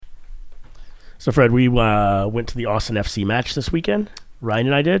So, Fred, we went to the Austin FC match this weekend. Ryan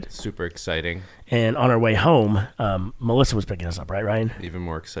and I did. Super exciting. And on our way home, Melissa was picking us up, right, Ryan? Even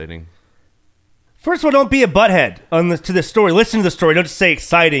more exciting. First of all, don't be a butthead to this story. Listen to the story. Don't just say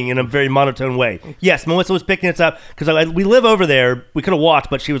exciting in a very monotone way. Yes, Melissa was picking us up because we live over there. We could have walked,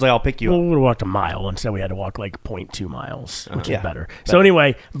 but she was like, I'll pick you Well, up. we would have walked a mile. Instead, we had to walk like 0.2 miles, which Yeah. is better. So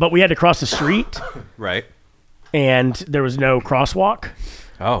anyway, but we had to cross the street, Right. and there was no crosswalk.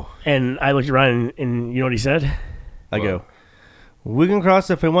 Oh. And I looked at Ryan, and you know what he said? I go, we can cross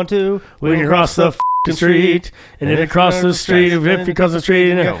if we want to. We can cross the f***ing street, and then across the street, if you cross the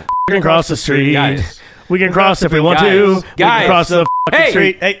street, and then we can cross the street. Guys. We can cross if we want to. We can Guys. cross the f***ing Hey.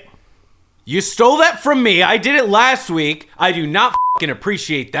 street. Hey, You stole that from me. I did it last week. I do not fucking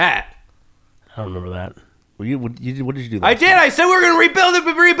appreciate that. I don't remember that. what did you do? I did. I said we were going to rebuild it,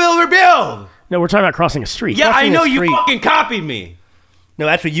 but rebuild. No, we're talking about crossing a street. Yeah, I Crossing know the you street. fucking copied me. No,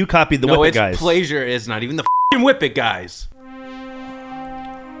 actually, you copied the No, Whip It it's guys. Plaisir. It's not even the fucking Whip It guys.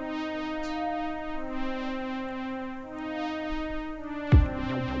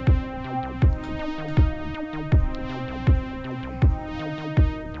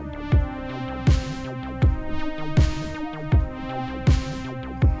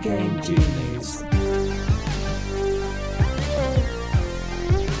 Game Genies.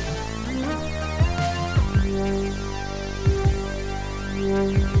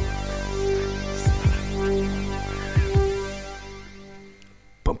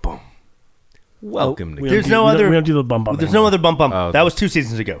 Boom, boom. Welcome to There's We no don't- other. We don't do the bum bum. There's no other bump bump. Oh, that was 2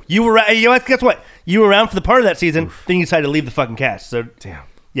 seasons ago. You were. You know what? Guess what? You were around for the part of that season. Then you decided to leave the fucking cast. So Damn.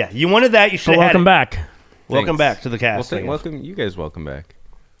 yeah, you wanted that. You should So have had welcome it. back. Welcome Thanks. back to the cast. I guess. Welcome, you guys. Welcome back.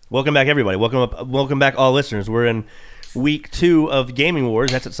 Welcome back, everybody. Welcome back, all listeners. We're in week 2 of Gaming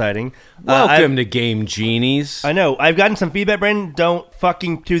Wars. That's exciting. Welcome to Game Genies. I know. I've gotten some feedback, Brandon. Don't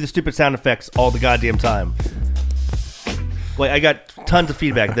fucking do the stupid sound effects all the goddamn time. Like, I got tons of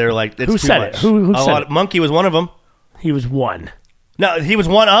feedback. They're like, it's Who too said much. it? Who A said lot it? Monkey was one of them. He was one. No, he was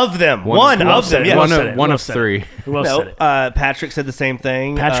one of them. One Who else of said them. it? Yeah. Who else One said of- it? one Who of else said three. it? Who else No, said it? Patrick said the same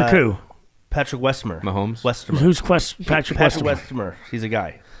thing. Patrick who? Patrick Westmer. Mahomes? Westmer. Who's Patrick Patrick Westmer? Westmer. He's a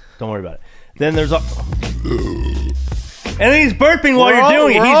guy. Don't worry about it. Then there's and then he's burping while you're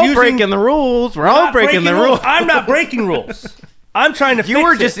doing it. We're He's all using breaking the rules. We're all not breaking the rules. I'm not breaking rules. I'm trying to. You fix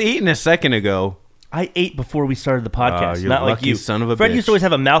were it. just eating a second ago. I ate before we started the podcast. you not like lucky you, son of a Fred bitch. used to always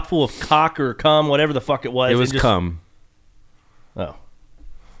have a mouthful of cock or cum, whatever the fuck it was. It was and just- cum. Oh.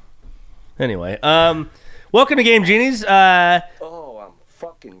 Anyway, welcome to Game Genies. Oh, I'm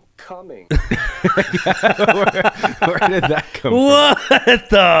fucking coming. Where did that come from? What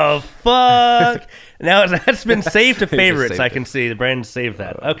the fuck? Now that's been saved to favorites. saved I can see. Brandon saved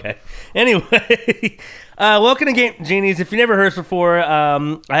that. Okay. Anyway, welcome to Game Genies. If you never heard us before,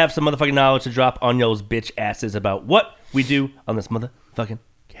 I have some motherfucking knowledge to drop on y'all's bitch asses about what we do on this motherfucking.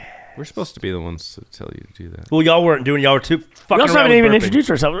 We're supposed to be the ones to tell you to do that. Well, y'all weren't doing. Y'all were too fucking. We also around haven't even with burping. introduced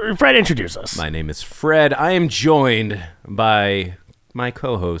ourselves. Fred, introduce us. My name is Fred. I am joined by my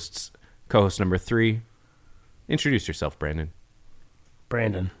co-hosts. Co-host number 3. Introduce yourself, Brandon.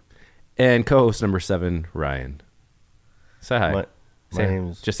 Brandon. And co-host number 7, Ryan. Say hi. What? My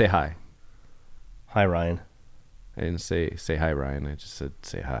name's Just say hi. Hi, Ryan. I didn't say hi, Ryan. I just said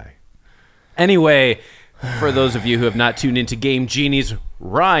say hi. Anyway, for those of you who have not tuned into Game Genies,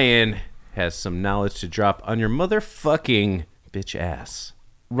 Ryan has some knowledge to drop on your motherfucking bitch ass.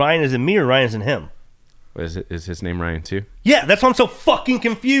 Ryan is in me or Ryan is in him? What is it? Is his name Ryan too? Yeah, that's why I'm so fucking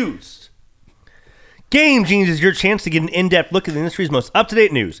confused. Game Genies is your chance to get an in-depth look at the industry's most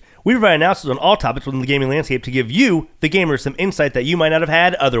up-to-date news. We provide analysis on all topics within the gaming landscape to give you, the gamers, some insight that you might not have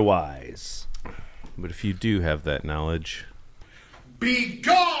had otherwise. But if you do have that knowledge, Be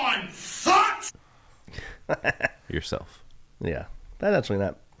gone, fuck! yourself. Yeah, that's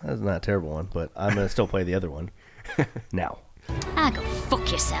not a terrible one, but I'm gonna still play the other one now. Go fuck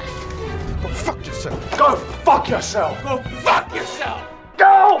yourself. Go fuck yourself. Go fuck yourself. Go fuck yourself.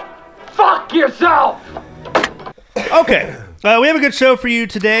 Go fuck yourself. Okay, we have a good show for you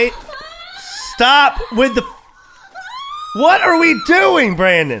today. Stop with the. What are we doing,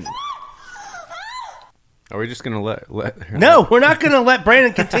 Brandon? Are we just gonna let her? No, we're not gonna let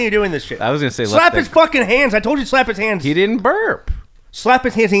Brandon continue doing this shit. I was gonna say Slap let his fucking hands. I told you to slap his hands. He didn't burp. Slap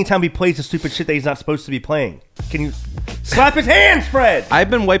his hands anytime he plays the stupid shit that he's not supposed to be playing. Can you slap his hands, Fred? I've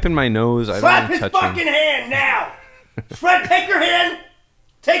been wiping my nose. I Slap don't his touch fucking him. hand now. Fred, take your hand.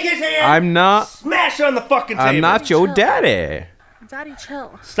 Take his hand. I'm not. Smash it on the fucking table. I'm not your daddy. Daddy,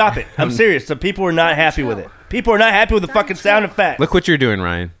 chill. Stop it. I'm serious. The people are not happy with it. People are not happy with the fucking sound effect. Look what you're doing,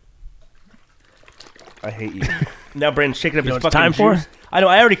 Ryan. I hate you. Now Brandon's shaking up You know his what fucking it's time juice. for? I know.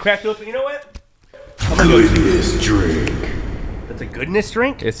 I already cracked it open. You know what? Goodness drink. That's a goodness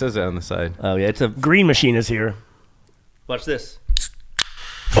drink? It says it on the side. Oh, yeah, it's a... Green Machine is here. Watch this.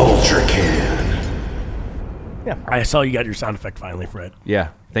 Ultra Can. I saw you got your sound effect finally, Fred. Yeah,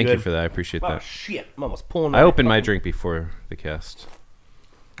 thank you Good. for that. I appreciate Oh, that. shit. I'm almost pulling I opened my drink before the cast.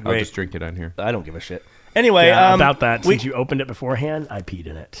 I'll Great. just drink it on here. I don't give a shit. Anyway, About that, we- since you opened it beforehand, I peed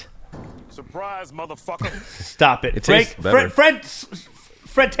in it. Surprise, motherfucker. Stop it. It tastes better.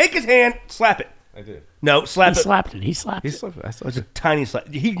 Fred, take his hand, slap it. I did. No, slap He it. slapped it. He slapped it. I It's a tiny slap.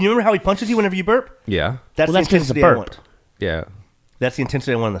 You remember how he punches you whenever you burp? Yeah. That's Well, the that's 'cause it's a intensity I burp. want. Yeah. That's the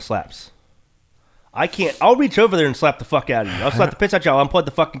intensity I want in the slaps. I can't. I'll reach over there and slap the fuck out of you. I'll slap the piss out you. I'll unplug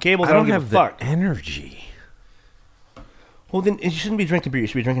the fucking cables. I don't give have a the fuck. energy. Well, then you shouldn't be drinking beer. You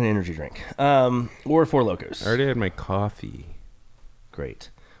should be drinking an energy drink. Or Four Locos. I already had my coffee. Great.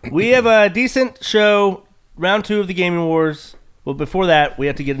 We have a decent show. Round 2 of the Gaming Wars. Well, before that, we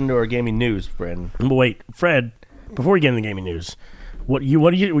have to get into our gaming news, Brandon. But wait, Fred, before we get into gaming news, what do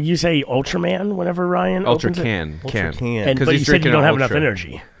you say Ultraman whenever Ryan Ultra opens it? can. Ultra can. And, 'Cause but he's you said you drinking don't an have enough Ultra.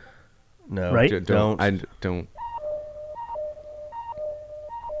 energy. No, Right? don't. I don't.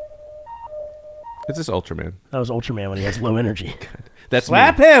 It's this Ultraman. That was Ultraman when he has low energy. That's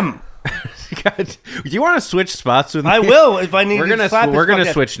Slap me. him. God, do you want to switch spots with me? I will if I need We're to gonna slap his we're gonna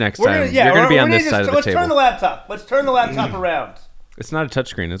fuck switch ass. next We're time. gonna- yeah, You're gonna be we're on this just- side of the Let's turn table. the laptop. Let's turn the laptop around. It's not a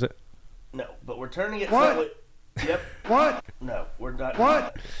touchscreen, is it? No, but we're turning it. What? slightly- Yep. What? No, we're not.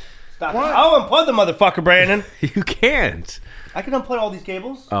 What? Stop What? it. I'll unplug the motherfucker, Brandon. You can't. I can unplug all these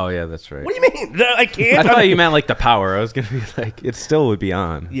cables. Oh yeah, that's right. What do you mean? No, I can't. I thought you meant like the power. I was gonna be like, it still would be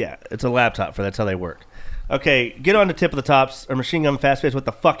on. Yeah, it's a laptop. That's how they work. Okay, get on to Tip of the Tops. Our Machine Gun Fast Pace. What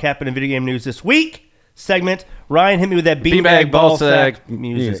the fuck happened in video game news this week? Segment. Ryan, hit me with that beanbag ball sack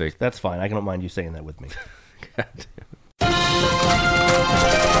music. That's fine. I don't mind you saying that with me.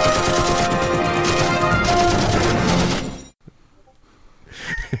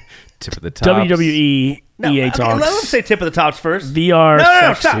 Tip of the top. WWE EA Okay, Talks. let us say Tip of the Tops first. VR No,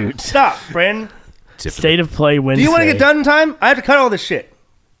 sex stop. suit. Stop, Brandon. State of Play Wednesday. Do you want to get done in time? I have to cut all this shit.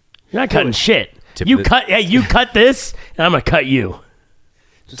 You're not cutting shit. Tip You of the- cut. Hey, you cut this, and I'm gonna cut you.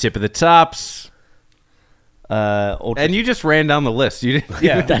 Tip of the tops. Ultra- And you just ran down the list. You didn't.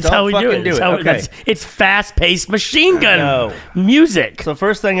 yeah, That's don't how we do fucking it. That's how- Okay. it's fast-paced machine gun No. music. So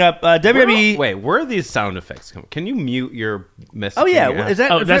first thing up, WWE. Wait, where are these sound effects coming? Can you mute your message? Oh yeah, is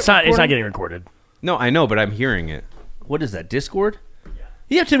that? Oh, is that's that not. It's not recording? getting recorded. No, I know, but I'm hearing it. What is that? Discord?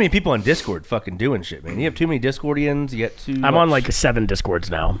 You have too many people on Discord fucking doing shit, man. You have too many Discordians. You got too. I'm on like 7 Discords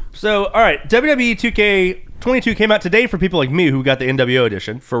now. So all right, WWE 2K22 came out today for people like me who got the NWO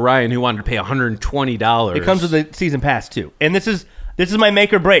edition. For Ryan, who wanted to pay $120. It comes with the season pass too, and this is my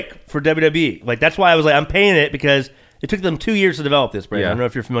make or break for WWE. Like that's why I was like, I'm paying it because it took them 2 years to develop this. Brandon, Yeah. I don't know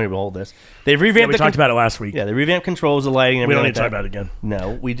if you're familiar with all this. They've revamped. Yeah, we talked about it last week. Yeah, they revamped controls, the lighting. And We don't everything need to talk like about it that. again.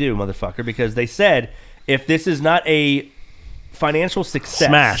 No, we do, motherfucker, because they said if this is not a financial success,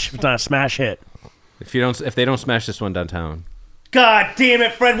 Smash. If it's not a smash hit. If they don't smash this one downtown, God damn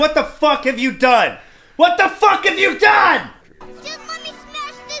it, Fred! What the fuck have you done? What the fuck have you done? Just let me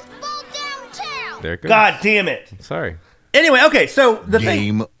smash this ball downtown. there it goes. God damn it! Sorry. Anyway, okay, so the thing.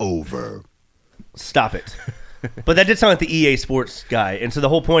 Game over. Stop it. But that did sound like the EA Sports guy, and so the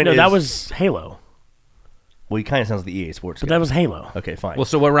whole point No, is that was Halo. well, he kind of sounds like the EA Sports But guy. that was Halo. Okay, fine. Well,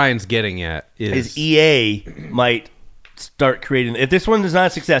 so what Ryan's getting at is EA might start creating. If this one is not a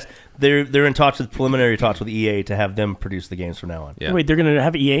success, they're in talks with preliminary talks with EA to have them produce the games from now on. Yeah. Wait, they're gonna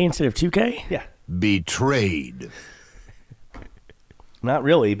have EA instead of 2K? Yeah, Betrayed. not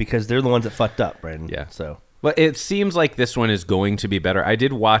really because they're the ones that fucked up, Brandon. Yeah. So But it seems like this one is going to be better. I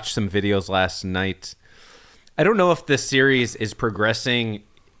did watch some videos last night. I don't know if the series is progressing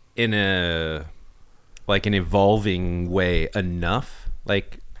in an evolving way enough.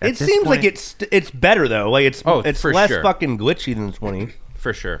 Like at it this seems like point- it's better though. Like it's for less sure. fucking glitchy than 20.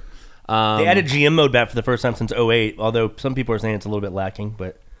 for sure. They added GM mode back for the first time since 08, although some people are saying it's a little bit lacking.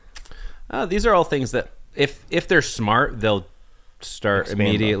 But These are all things that if they're smart, they'll start Expand on.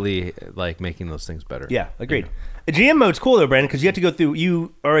 immediately like making those things better. yeah, agreed. A GM mode's cool though, Brandon, because you have to go through.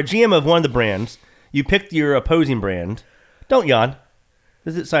 You are a GM of one of the brands. You pick your opposing brand. Don't yawn.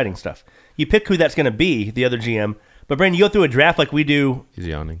 This is exciting stuff. You pick who that's going to be, the other GM. But Brandon, you go through a draft like we do, He's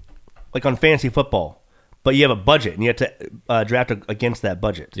yawning. like on fantasy football. But you have a budget, and you have to draft against that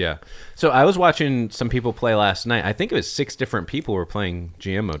budget. Yeah. So I was watching some people play last night. I think it was 6 different people were playing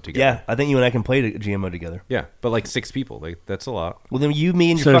GM mode together. Yeah, I think you and I can play the GM mode together. Yeah, but like 6 people. Like that's a lot. Well, then you,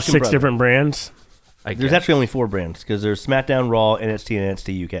 me, and your So there's fucking 6 brother. different brands. I There's guess. actually only 4 brands because there's SmackDown, Raw, NXT, and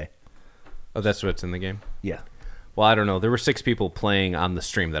NXT UK. Oh, that's what's in the game. Yeah. Well, I don't know. There were 6 people playing on the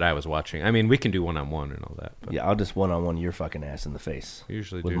stream that I was watching. I mean, we can do one-on-one and all that. But Yeah, I'll just one-on-one your fucking ass in the face. we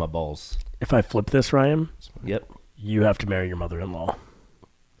usually with do. my balls. If I flip this, Ryan, Yep. you have to marry your mother-in-law.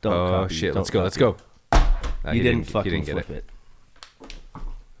 Don't Oh copy. shit! Don't Let's go. copy. Let's go. You He didn't fucking he didn't get flip it.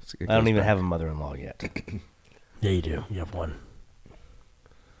 It I don't goes even back. have a mother-in-law yet. Yeah, you do. You have one.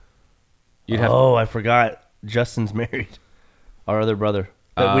 You'd have. Oh, I forgot. Justin's married. Our other brother.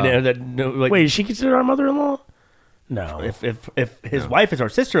 But we didn't, like, Wait, is she considered our mother-in-law? No. if his wife is our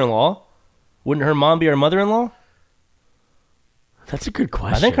sister-in-law, wouldn't her mom be our mother-in-law? That's a good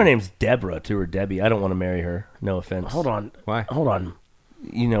question. I think her name's Deborah too, or Debbie. I don't want to marry her. No offense. Hold on. Why? Hold on.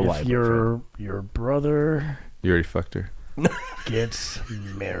 You know why? If your brother You already fucked her. gets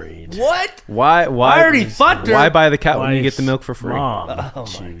married, What? Why? I already fucked her. Why buy the cat when you get wife's the milk for free? Mom Oh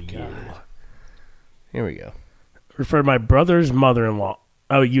to my you. God. Here we go. Refer to my brother's mother-in-law.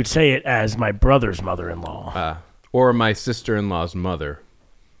 Oh, you'd say it as my brother's mother-in-law. Or my sister-in-law's mother.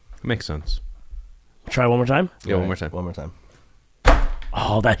 Makes sense. Try one more time. Yeah, one more time. One more time.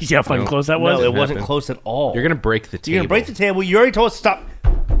 Oh, that see how fucking No. close that was. No, it wasn't happen. close at all. You're gonna break the table. You're gonna break the table. You already told us to stop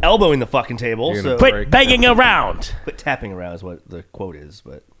elbowing the fucking table. You're So gonna Quit break banging around. quit tapping around is what the quote is,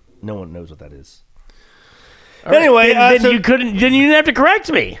 but no one knows what that is. Anyway, Then so you couldn't. Then you didn't have to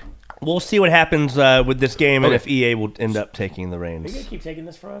correct me. we'll see what happens with this game and Okay. if EA will end up taking the reins. keep taking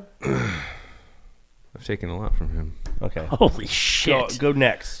this from? I've taken a lot from him. Okay. Holy shit! Go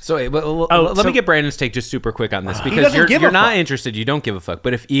next. So wait, let so- me get Brandon's take just super quick on this because doesn't you're give a not fuck. interested. You don't give a fuck.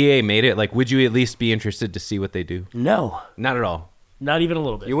 But if EA made it, like, would you at least be interested to see what they do? No, Not at all. not even a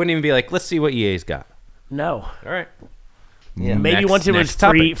little bit. You wouldn't even be like, let's see what EA's got. No. All right. Yeah. Maybe Next- once it was next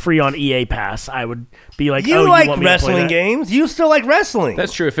topic. free on EA Pass, I would be like, You oh, like you want me to play wrestling that? games? You still like wrestling?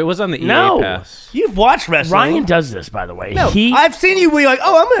 That's true. If it was on the EA No. Pass, You've watched wrestling. Ryan does this, by the way. No, I've seen you be like,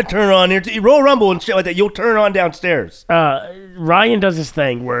 oh, I'm going to turn on here to Royal Rumble and shit like that. You'll turn on downstairs. Ryan does this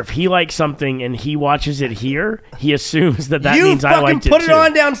thing where if he likes something and he watches it here, he assumes that you means I fucking liked put it it too.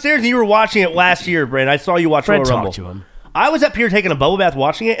 on downstairs and you were watching it last year, Brandon. I saw you watch Fred Royal Rumble. talked to him. I was up here taking a bubble bath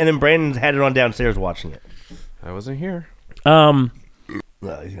watching it, and then Brandon had it on downstairs watching it. I wasn't here. No,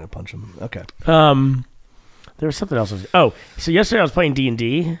 he's going to punch him. Okay. There was something else. So yesterday I was playing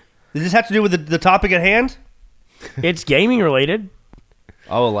D&D. Does this have to do with the topic at hand? It's gaming related.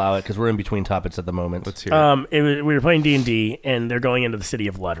 I'll allow it because we're in between topics at the moment. Let's hear it. We were playing D&D, and they're going into the city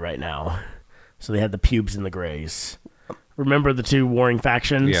of Lud right now. So they had the pubes and the grays. Remember the two warring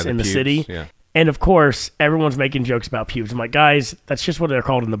factions Yeah, the in the pubes, city? yeah. And of course, everyone's making jokes about pubes. I'm like, guys, that's just what they're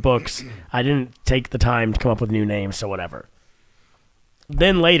called in the books. I didn't take the time to come up with new names, so whatever.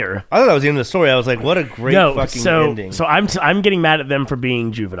 Then later, I thought that was the end of the story. I was like, what a great fucking ending. So I'm getting mad at them for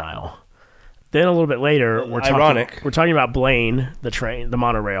being juvenile. Then a little bit later, we're Ironic. talking about Blaine, the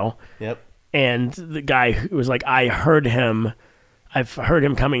monorail, Yep. and the guy who was like, I've heard him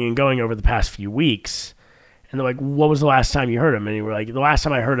coming and going over the past few weeks. And they're like, what was the last time you heard him? And you were like, the last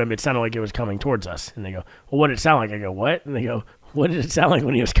time I heard him, it sounded like it was coming towards us. And they go, well, what did it sound like? I go, what? And they go, what did it sound like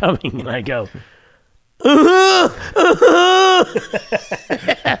when he was coming? And I go,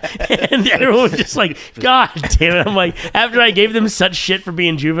 and everyone was just like, God damn it. I'm like, after I gave them such shit for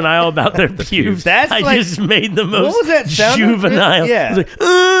being juvenile about their pubes, That's I like- just made the most was that sound? juvenile. Yeah. It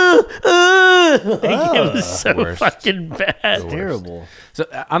was like, it was so Worst. fucking bad. Terrible. So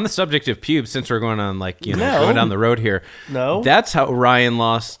on the subject of pubes, since we're going on No. going down the road here, No. that's how Ryan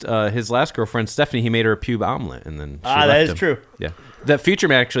lost his last girlfriend, Stephanie. He made her a pube omelet, and then she that left is him. true. Yeah, that Future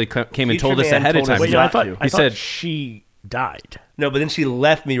Man actually came and Future told us Man ahead of told time. us Wait, He- no, I not thought, to. I He thought said- she died. No, but then she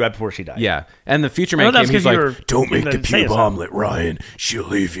left me right before she died. yeah, and the Future No, Man that's came. He's 'cause you like, were- "Don't make you the didn't say pube so. omelet, Ryan. She'll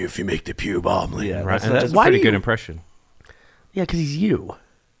leave you if you make the pube omelet." Yeah, right? that's- And that's a Why pretty do good you- impression. Yeah, because he's you.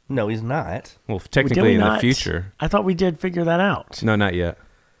 No, he's not. Well, Did technically we in the not? future. I thought we did figure that out. No, not yet.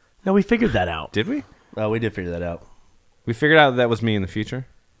 No, we figured that out. Did we? Oh, we did figure that out. We figured out that was me in the future.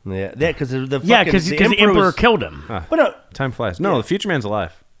 Yeah, because the Yeah, because the Emperor was, killed him. But no, Time flies. No, the Future Man's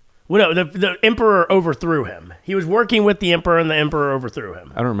alive. Well, no, the Emperor overthrew him. He was working with the Emperor, and the Emperor overthrew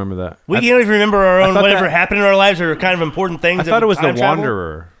him. I don't remember that. we can't even remember our own thought whatever that- happened in our lives or kind of important things. I thought it was the time travel.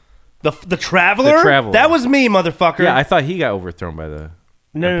 Wanderer. The Traveler. The Traveler. That was me, motherfucker. Yeah, I thought he got overthrown by the.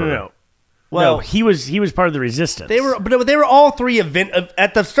 No. Emperor. Well, No, he was part of the resistance. they were all three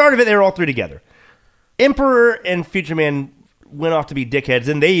at the start of it. They were all three together. Emperor and Future Man went off to be dickheads,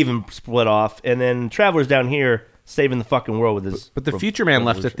 and they even split off. And then Traveler's down here saving the fucking world with his. But the Future Man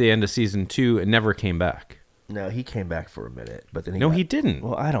left at the end of season 2 and never came back. No, he came back for a minute, but then No, he didn't.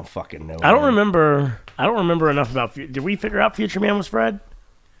 Well, I don't fucking know. I don't man. remember. I don't remember enough about. Did we figure out Future Man was Fred?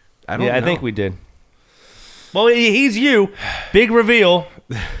 I don't Yeah, I know. think we did. Well, he's you. Big reveal.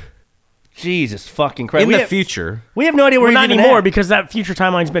 Jesus fucking Christ. In we the have, future. we have no idea where Well, he's not even anymore at. because that future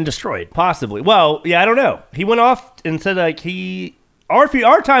timeline's been destroyed. Possibly. Well, yeah, I don't know. He went off and said like our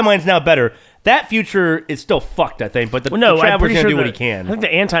timeline's now better. That future is still fucked, I think. But the, Well, no, the I'm Traveler's pretty gonna sure do what the- he can. I think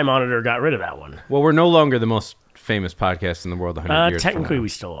the Anti-Monitor got rid of that one. Well, we're no longer the most famous podcast in the world 100 years from Technically, now. we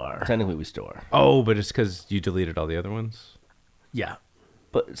still are. Technically, we still are. Oh, but it's because you deleted all the other ones? Yeah.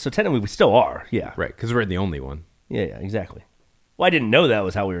 But so technically, we still are. Yeah. Right, because we're the only one. Yeah. Exactly. Well, I didn't know that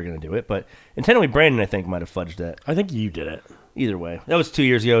was how we were going to do it, but intentionally, Brandon, I think, might have fudged that. I think you did it. Either way, that was 2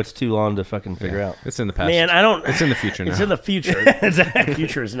 years ago. It's too long to fucking figure out. It's in the past. Man, I don't. It's in the future now. It's in the future. The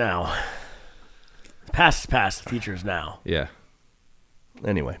future is now. The past is past. The future is now. Yeah.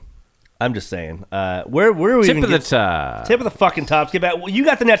 Anyway, I'm just saying. Where are we? Tip even of the get- top. Tip of the fucking tops. Get back. Well, you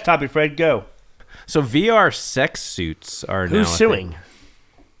got the next topic, Fred. Go. So VR sex suits are now. Who's a suing? thing.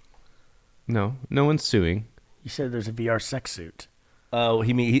 No one's suing. You said there's a VR sex suit. Oh,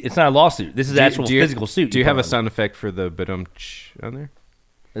 it's not a lawsuit. This is actual physical suit. Do you have a put on. sound effect for the badum-ch on there?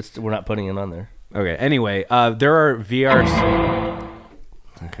 We're not putting it on there. Okay. Anyway, there are VR.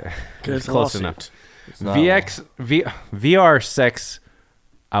 Okay. It's a Close lawsuit. enough. not VR sex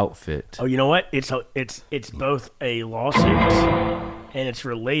outfit. Oh, you know what? It's both a lawsuit and it's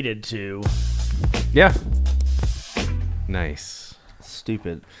related to. Yeah. Nice.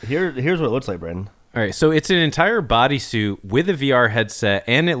 Stupid. Here's what it looks like, Brendan. All right, so it's an entire bodysuit with a VR headset,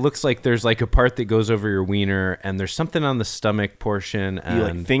 and it looks like there's like a part that goes over your wiener, and there's something on the stomach portion. And You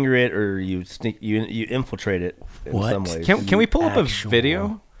like finger it or you sneak you infiltrate it in What? some ways. can we pull up a Actual-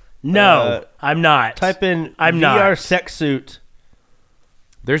 video? No, I'm not. Type in I'm VR not. sex suit.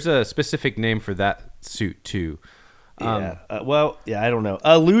 There's a specific name for that suit too. Yeah. I don't know.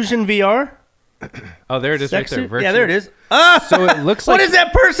 Illusion VR. Oh, there it is, Sex right there. suit? Yeah, there it is. Ah, So it looks what like is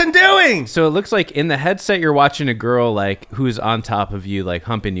that person doing? So it looks like in the headset you're watching a girl like who's on top of you, like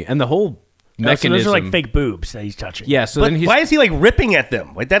humping you, and the whole So mechanism. those are like fake boobs that he's touching. Yeah. So But then he's why is he like ripping at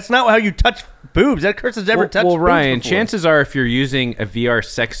them? Like that's not how you touch boobs. That person's never touched. well, boobs Ryan, before. chances are if you're using a VR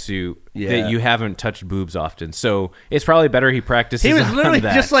sex suit Yeah. that you haven't touched boobs often, so it's probably better he practices. He was on literally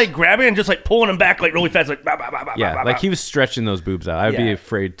that. just like grabbing and just like pulling them back like really fast, like bah, bah, bah, bah, yeah, bah, like bah. he was stretching those boobs out. I'd be Yeah.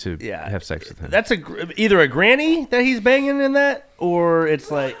 afraid to Yeah. have sex with him. That's either a granny that he's banging in that, or it's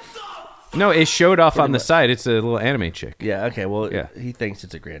like No, it showed off on the side. It's a little anime chick. yeah, okay, well Yeah. he thinks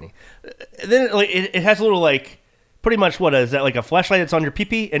it's a granny. Then like it has a little like pretty much what is that like a flashlight that's on your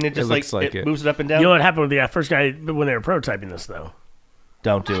pee and it just looks like it. moves it up and down. You know what happened with the first guy when they were prototyping this, though?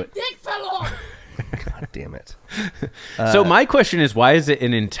 Don't do it. Dick fell off. God damn it. So my question is, why is it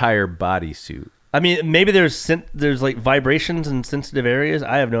an entire bodysuit? I mean, maybe there's like vibrations in sensitive areas.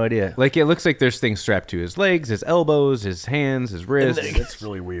 I have no idea. Like it looks like there's things strapped to his legs, his elbows, his hands, his wrists. That's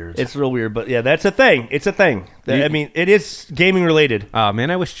really weird. It's real weird, but yeah, that's a thing. It's a thing. I mean, it is gaming related. Oh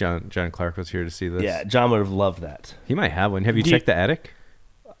man, I wish John Clark was here to see this. Yeah, John would have loved that. He might have one. Have you Do you- checked the attic?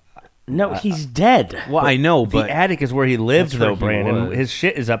 no, he's dead. Well, I know, The but attic is where he lived, That's where though, he Brandon. was. His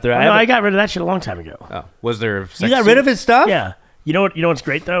shit is up there. I got rid of that shit a long time ago. oh, was there? A sex you got suit? rid of his stuff? Yeah. You know what? You know what's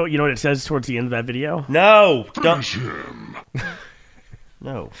great though? You know what it says towards the end of that video? No, don't.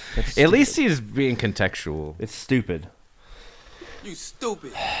 No, that's At least he's being contextual. it's stupid. You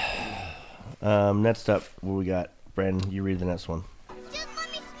stupid. Next up, what we got? Brandon, you read the next one. Just let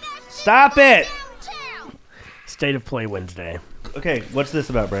me smash this Stop it. downtown. State of Play Wednesday. Okay, what's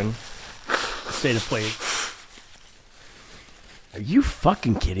this about, Brandon? State of Play. Are you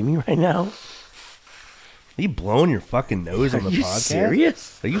fucking kidding me right now? Are you blowing your fucking nose on Are the you podcast?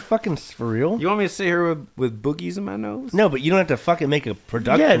 serious? Are you fucking for real? You want me to sit here with boogies in my nose? No, but you don't have to fucking make a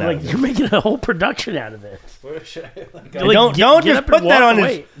production Yeah, out like of it. you're making a whole production out of it. Don't just put that on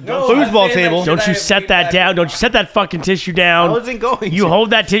his foosball table. Don't you set that down? Don't you set that fucking tissue down? I wasn't going. You to. hold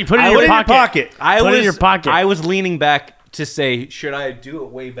that tissue. Put it I in put your it in your pocket. pocket. Put it in your pocket. I was leaning back to say, should I do it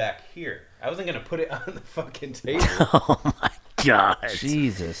way back here? I wasn't gonna put it on the fucking table. God.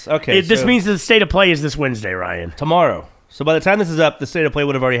 Jesus. Okay, This so means that the State of Play is this Wednesday, Ryan. tomorrow. So by the time this is up, the State of Play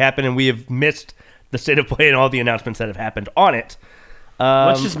would have already happened, and we have missed the State of Play and all the announcements that have happened on it.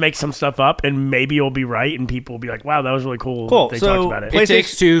 Let's just make some stuff up, and maybe it'll be right, and people will be like, "Wow, that was really cool." Cool. They So, talked about it. play- It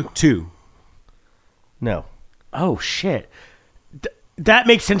takes two. No. Oh shit. That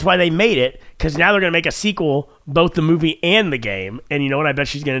makes sense why they made it, because now they're gonna make a sequel, both the movie and the game. And you know what I bet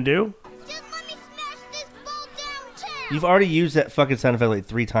she's gonna do? Just let me smash this ball downtown. You've already used that fucking sound effect like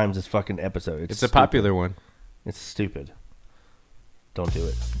 3 times this fucking episode. It's a stupid. popular one. It's stupid. Don't do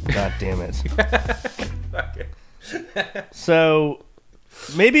it. God damn it. So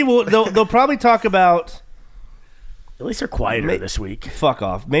maybe they'll probably talk about At least they're quieter this week. fuck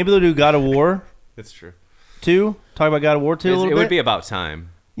off. Maybe they'll do God of War That's true. 2. Talk about God of War 2 a little It bit. would be about time.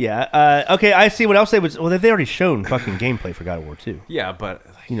 Yeah. Okay, I see what else they was. Well, they've already shown fucking gameplay for God of War 2. Yeah, but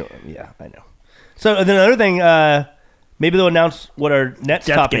You know, yeah, I know. So then another thing, maybe they'll announce what our next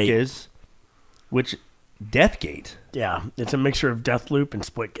topic Deathgate. is, which Deathgate. Yeah, it's a mixture of Deathloop and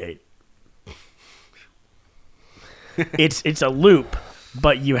Splitgate. It's a loop,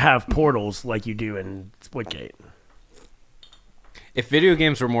 but you have portals like you do in Splitgate. if video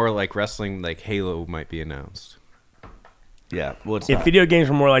games were more like wrestling, like Halo might be announced. Yeah, well, it's If not. video games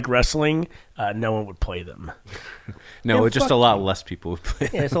were more like wrestling, no one would play them. No, Yeah, just fuck a lot less people would play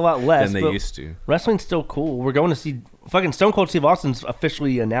Yeah, it's a lot less than they but used to. Wrestling's still cool. We're going to see fucking Stone Cold Steve Austin's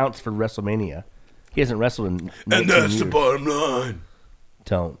officially announced for WrestleMania. He hasn't wrestled in 19 years. bottom line.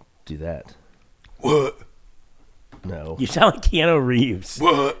 Don't do that. What? No. You sound like Keanu Reeves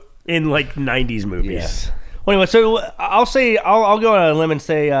What? in like 90s movies. Yes. Well, anyway, so I'll go on a limb and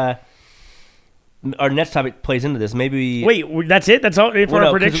say our next topic plays into this. Maybe Wait, that's it? That's all for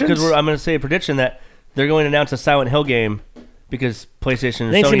our predictions? Because I'm going to say a prediction that they're going to announce a Silent Hill game because PlayStation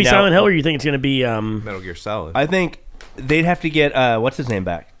and Think it's Sony going to be now, Silent Hill, or you think it's going to be... Metal Gear Solid. I think they'd have to get what's his name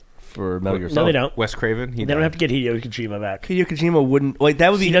back for Metal Gear No, Solid. they don't. Wes Craven. They don't have to get Hideo Kojima back. Hideo Kojima wouldn't. Like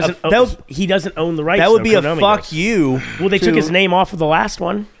that would be He doesn't. He doesn't own the rights. that would though. be a Konami fuck does. you. Well, they took to- his name off of the last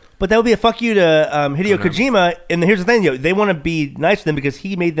one. But that would be a fuck you to Hideo Kojima. And here's the thing, they want to be nice to them because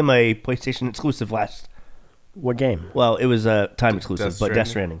he made them a PlayStation exclusive last. What game? Well, it was a time exclusive, Death but Death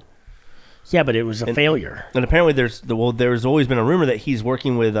Stranding? Stranding. Yeah, but it was a failure. And apparently, there's always been a rumor that he's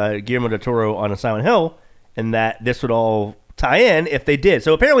working with Guillermo del Toro on a Silent Hill, and that this would all tie in if they did.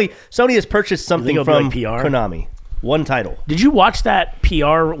 So apparently, Sony has purchased something it'll be from like PR? Konami. One title. Did you watch that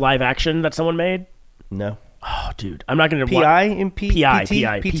PR live action that someone made? No. Oh, dude, I'm not going to. PI and PI, PT?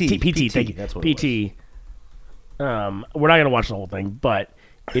 PI, PT. Thank you. That's what it PT. We're not going to watch the whole thing, but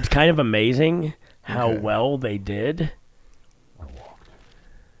it's kind of amazing how well they did.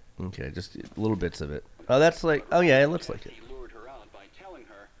 Okay, just little bits of it. Oh, that's like. Oh yeah, it looks like it. He lured her out by telling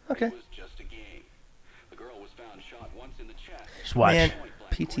her Okay. it was just a game. The girl was found shot once in the chest. Just watch. Man,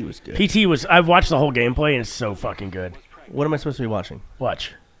 PT was good. PT was. I've watched the whole gameplay and it's so fucking good. What am I supposed to be watching?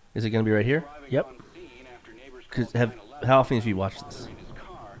 Watch. Is it going to be right here? Yep. How often have you watched this?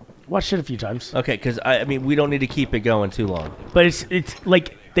 Watched it a few times. Okay, because I mean, we don't need to keep it going too long. But it's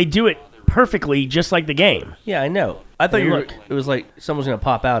like they do it perfectly, just like the game. Yeah, I know. I thought Hey, you were, look. it was like someone's going to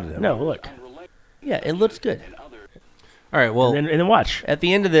pop out of it. No, look. Yeah, it looks good. All right. Well, And then watch. At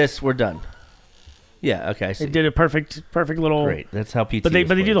the end of this, we're done. Yeah. Okay. I see. They did a perfect little. Great. That's how PT. But they was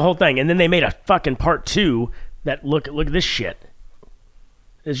do played. the whole thing, and then they made a fucking part 2 that look at this shit.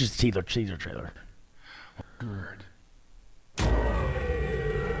 It's just a teaser trailer.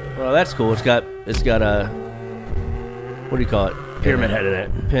 Well, that's cool. It's got a what do you call it? Pyramid head in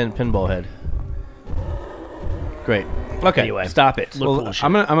it. Pinball head. Great. Okay. Anyway, stop it. look cool as shit.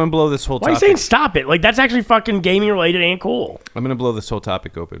 I'm gonna blow this whole Why are you topic. saying stop it? Like that's actually fucking gaming related and cool. I'm gonna blow this whole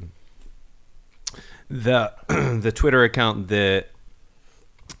topic open. The the Twitter account that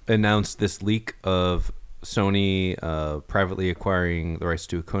announced this leak of Sony privately acquiring the rights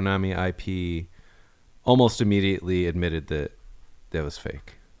to a Konami IP almost immediately admitted that that was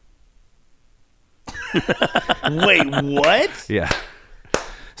fake. Wait, what? Yeah.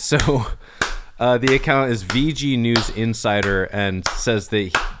 So the account is VG News Insider and says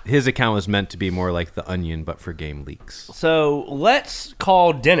that his account was meant to be more like The Onion, but for game leaks. So let's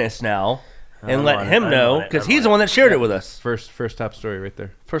call Dennis now and let him know because he's the one that shared it with us. First top story right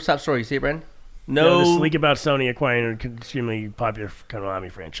there. First top story. You see it, Brandon? No, No. this leak about Sony acquiring an extremely popular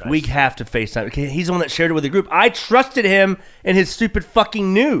Konami franchise. We have to FaceTime. Okay, he's the one that shared it with the group. I trusted him and his stupid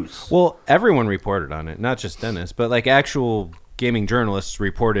fucking news. Well, everyone reported on it, not just Dennis, but like actual gaming journalists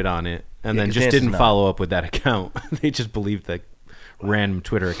reported on it and Yeah, then 'cause just Dennis is didn't not. follow up with that account. They just believed that random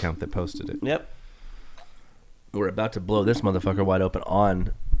Twitter account that posted it. Yep. We're about to blow this motherfucker wide open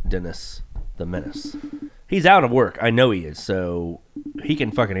on Dennis the Menace. He's out of work. I know he is, so he can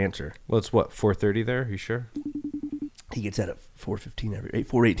fucking answer. Well, it's what, 4:30 there? You sure? He gets out at 4:15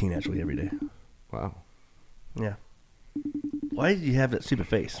 4:18 actually every day. Wow. Yeah. Why did you have that stupid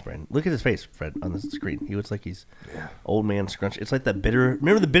face, Brandon? Look at his face, Fred, on the screen. He looks like he's old man scrunch. It's like that bitter.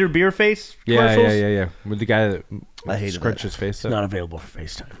 Remember the bitter beer face commercials? Yeah. With the guy that I hated scrunched that. his face It's up. not available for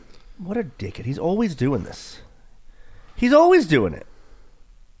FaceTime. What a dickhead. He's always doing this. He's always doing it.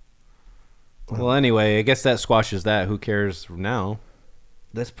 Well, anyway, I guess that squashes that. Who cares now?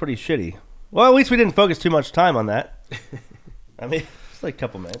 That's pretty shitty. Well, at least we didn't focus too much time on that. I mean, it's like a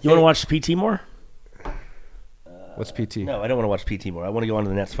couple minutes. You want to watch PT more? What's PT? No, I don't want to watch PT more. I want to go on to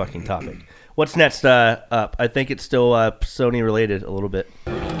the next fucking topic. What's next up? I think it's still Sony related a little bit.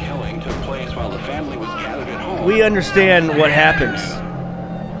 Brutal killing took place while the family was gathered at home. We understand what happens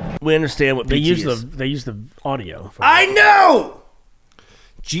We understand what They PT use is. the audio. For I know.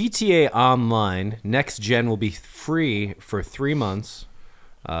 GTA Online next gen will be free for 3 months,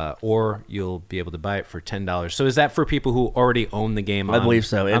 or you'll be able to buy it for $10. So is that for people who already own the game? I believe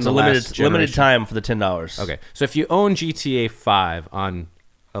so. It's a limited time for the $10. Okay, so if you own GTA 5 on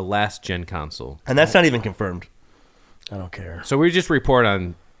a last gen console, and that's not even confirmed. I don't care. so we just report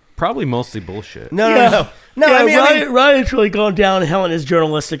on probably mostly bullshit. No. Yeah, I mean, Ryan's really gone downhill in his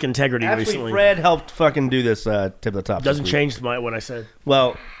journalistic integrity actually, recently. Fred helped fucking do this tip of the top. Doesn't this week. change what I said.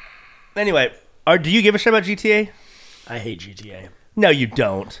 Well, anyway, do you give a shit about GTA? I hate GTA. No, you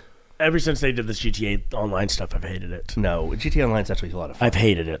don't. Ever since they did this GTA Online stuff, I've hated it. No, GTA Online's actually a lot of fun. I've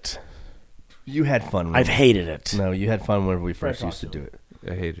hated it. You had fun. I've hated it. No, you had fun whenever we first Fred used to talked to do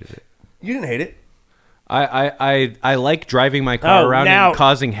it. I hated it. You didn't hate it. I like driving my car Oh, around now- and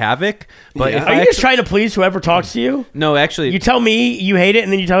causing havoc, but Yeah. if Are I you just trying to please whoever talks to you? no, actually, You tell me you hate it,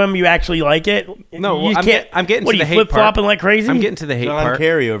 and then you tell them you actually like it. No, you I'm getting What to are the you hate part. flip flopping like crazy? I'm getting to the hate John part.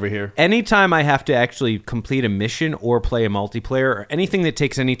 Kerry over here. Anytime I have to actually complete a mission or play a multiplayer or anything that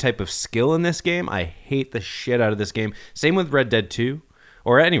takes any type of skill in this game, I hate the shit out of this game. Same with Red Dead 2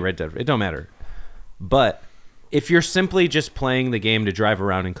 or any Red Dead. It don't matter. But if you're simply just playing the game to drive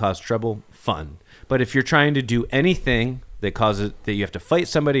around and cause trouble, fun. But if you're trying to do anything that causes that you have to fight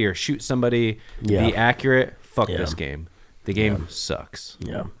somebody or shoot somebody, Yeah. be accurate, fuck Yeah. this game. The game sucks.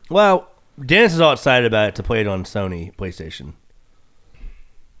 Yeah. Well, Dennis is all excited about it to play it on Sony PlayStation.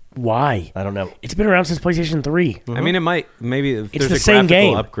 Why? I don't know. It's been around since PlayStation 3. I mean, it might maybe if It's there's the a same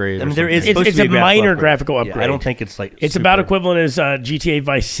graphical game. upgrade. I or mean, there is something. It's- supposed it's to a be minor graphical Yeah, upgrade. I don't think it's like It's super- about equivalent as GTA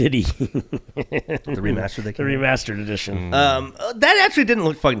Vice City, the remaster they the came out. remastered edition. That actually didn't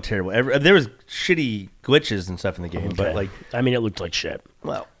look fucking terrible. There was shitty glitches and stuff in the game, but like, I mean, it looked like shit.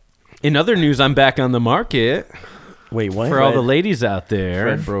 well, In other news, I'm back on the market Wait, what? for all the ladies out there.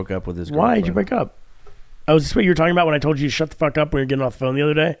 Fred broke up with his girlfriend. Why did you break up? Oh, is this what you were talking about when I told you to shut the fuck up when you were getting off the phone the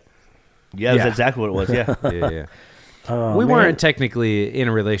other day? Yeah, that's exactly what it was. Yeah. Yeah. We weren't technically in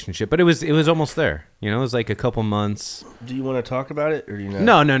a relationship, but it was almost there. You know, it was like a couple months. Do you want to talk about it, or do you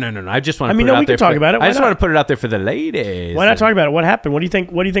know? No. I just want to I mean, put no, it out we there. can talk for- about it. Why I just not? want to put it out there for the ladies. Why not talk about it? What happened? What do you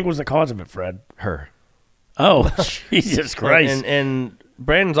think? What do you think was the cause of it, Fred? her? Oh, Jesus Christ! And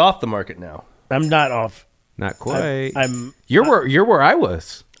Brandon's off the market now. I'm not off. Not quite. I'm You're where I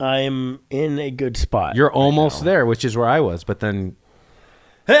was. I'm in a good spot. You're almost there, which is where I was. But then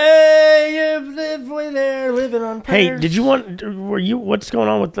Hey, you live way there, living on Hey, prayers. did you want? Were you? What's going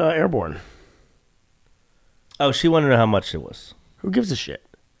on with Airborne? Oh, she wanted to know how much it was. Who gives a shit?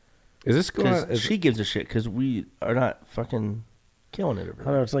 is this going? Because she gives a shit because we are not fucking killing it over I don't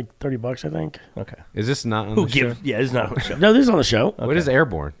there. know. It's like $30, I think. Okay. Is this not on Who the show? gives? Yeah, it's not a show. No, this is on the show. What is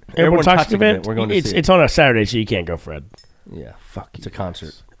Airborne? Airborne Toxic Toxic Event. We're going to it's see it. it's on a Saturday, so you can't go, Fred. Yeah, fuck. It's a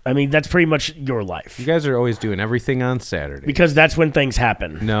concert. I mean, that's pretty much your life You guys are always doing everything on Saturday. because that's when things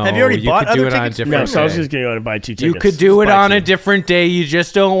happen. No, Have you already bought could do other it on a tickets? different No, so I was day. just going to go and buy 2 You tickets. could do it Buy on a two. different day. You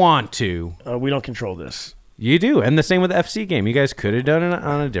just don't want to. We don't control this. You do, and the same with the FC game. You guys could have done it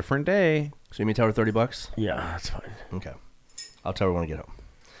on a different day. So you mean tell her $30? Yeah, that's fine. Okay. I'll tell her when I get home.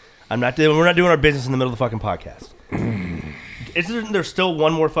 We're not doing our business in the middle of the fucking podcast. Isn't there still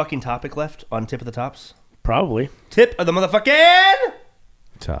one more fucking topic left on Tip of the Tops? Probably. Tip of the motherfucking...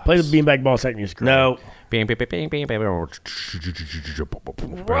 Tops. Play the Beanbag Ball Tech music. No. Bing, bing, bing, bing, bing, bing.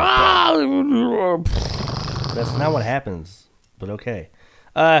 That's not what happens, but okay.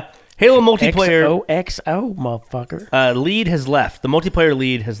 Halo multiplayer XOXO, motherfucker. lead has left. The multiplayer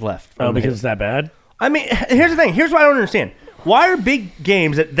lead has left. Oh, because it's that bad? I mean, here's the thing. Here's what I don't understand. Why are big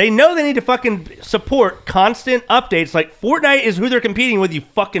games that they know they need to fucking support constant updates? Like Fortnite is who they're competing with, you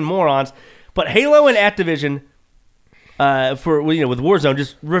fucking morons. But Halo and Activision, with Warzone,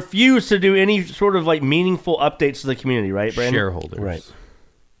 just refuse to do any sort of like meaningful updates to the community, right, Brandon? Shareholders. Right.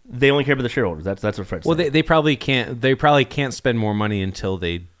 They only care about the shareholders. That's what Fred's Well, saying. they probably can't. They probably can't spend more money until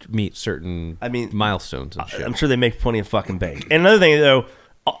they meet certain. Milestones and shit. I'm sure they make plenty of fucking bank. And another thing, though,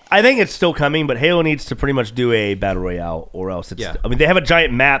 I think it's still coming, but Halo needs to pretty much do a battle royale, or else it's. Yeah. I mean, they have a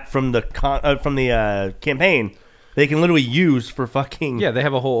giant map from the campaign they can literally use for fucking. Yeah, they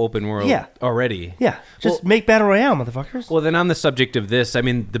have a whole open world Yeah. already. Yeah, just make battle royale, motherfuckers. Well, then on the subject of this, I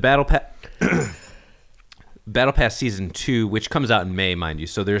mean, the Battle Pass. Battle Pass Season 2, which comes out in May, mind you,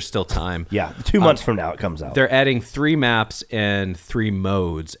 so there's still time. Yeah, 2 months from now it comes out. They're adding 3 maps and 3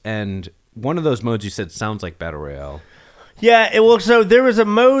 modes, and one of those modes you said sounds like Battle Royale. Yeah, so there was a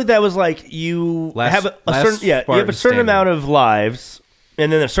mode that was like you Last- have a last certain you have a Spartan certain standing. amount of lives,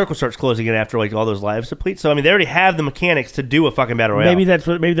 And then the circle starts closing in after like all those lives deplete. So I mean, they already have the mechanics to do a fucking battle royale.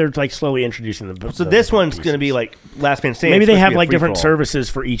 Maybe they're like slowly introducing them. So this one's going to be like last man standing. Maybe It's they supposed to have be a like different free-for-all. services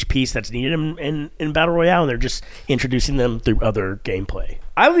for each piece that's needed in battle royale, and they're just introducing them through other gameplay.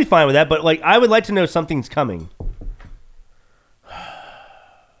 I would be fine with that, but like I would like to know something's coming.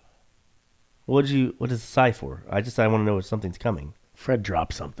 What is the sigh for? I want to know if something's coming. Fred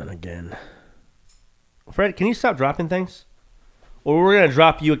dropped something again. Fred, can you stop dropping things? Or we're gonna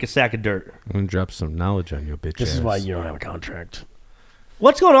drop you like a sack of dirt. I'm gonna drop some knowledge on you, bitch. This is why you don't have a contract.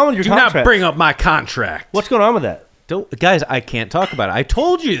 What's going on with your do contract? not bring up my contract. What's going on with that? Don't, guys? I can't talk about it. I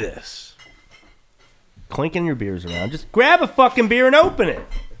told you this. Clinking your beers around. Just grab a fucking beer and open it.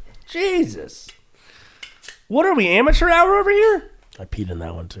 Jesus. What are we, amateur hour over here? I peed in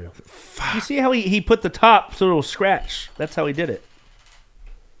that one too. You see how he put the top so it'll scratch? That's how he did it.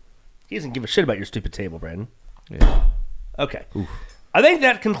 He doesn't give a shit about your stupid table, Brandon. Yeah. Okay. I think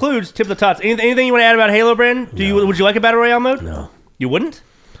that concludes Tip of the Tots. Anything you want to add about Halo, Brandon? Would you like a Battle Royale mode? No. You wouldn't?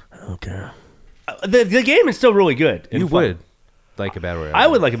 Okay. The game is still really good. and You fun. would like a battle royale. I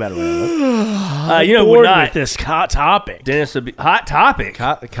would like a Battle Royale mode. You know, would Bored not. with this hot topic. Dennis would be hot topic.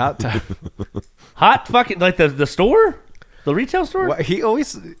 Hot fucking like the store, the retail store. Well, he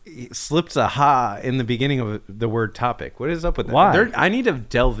always slips a ha in the beginning of the word topic. What is up with that? Why? I need to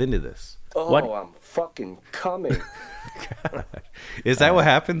delve into this. Oh, What? I'm fucking coming. Is that what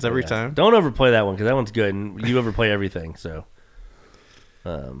happens every time? Don't overplay that one because that one's good, and you overplay everything. So,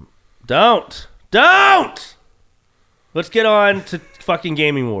 don't. Let's get on to fucking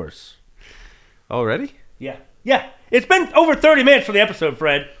Gaming Wars. Already? Yeah. It's been over 30 minutes for the episode,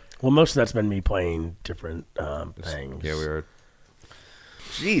 Fred. Well, most of that's been me playing different things. Yeah, we were.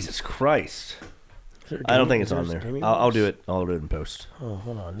 Jesus Christ. Is there I don't gaming- think it's on is there. gaming I'll wars? do it. I'll do it in post. Oh,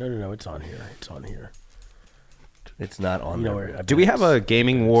 hold on. No, it's on here. It's on here. It's not on You know there. where? Do we have a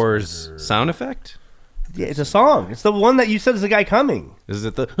Gaming Wars sound effect? Yeah, it's a song. It's the one that you said is the guy coming. Is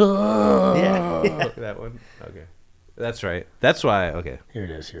it the Yeah. that one? Okay, that's right. That's why. Okay, Here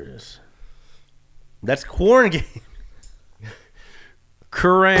it is. That's Corn Game.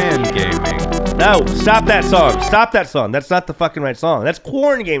 Koran Gaming. No, stop that song. That's not the fucking right song. That's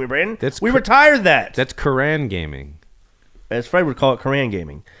Corn Gaming, Brandon. We retired that. That's Koran Gaming. As Fred would call it, Koran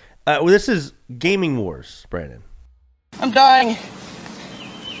Gaming. Well, this is Gaming Wars, Brandon. I'm dying.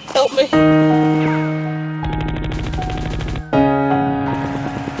 Help me.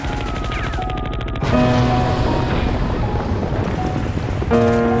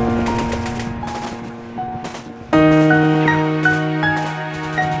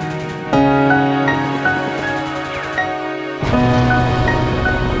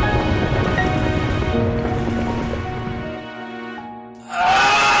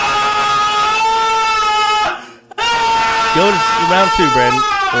 Go to round two, Brandon.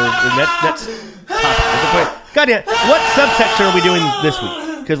 That's goddamn. What subsection are we doing this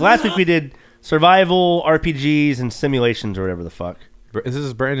week? Because last week we did survival, RPGs, and simulations, or whatever the fuck. This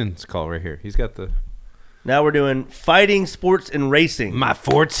is Brandon's call right here. He's got the Now we're doing fighting, sports, and racing. my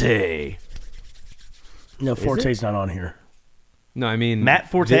forte. No, Forte's not on here. No, I mean Matt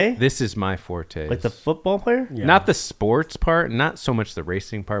Forte? This is my forte. Like the football player? Yeah. Not the sports part, not so much the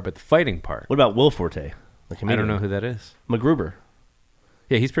racing part, but the fighting part. What about Will Forte? I don't know who that is. MacGruber.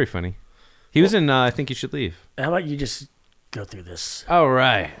 Yeah, he's pretty funny. He was in I Think You Should Leave. How about you just go through this? All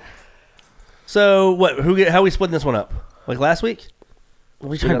right. So what? How are we splitting this one up? Like last week?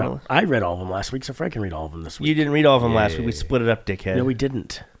 What are you talking about? I read all of them last week, so Fred can read all of them this week. You didn't read all of them last Yeah. week. We split it up, dickhead. No, we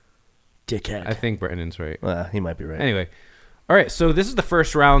didn't. Dickhead. I think Brandon's right. He might be right. Anyway, all right. So this is the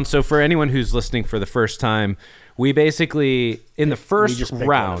first round. So for anyone who's listening for the first time, we basically in the first just pick one of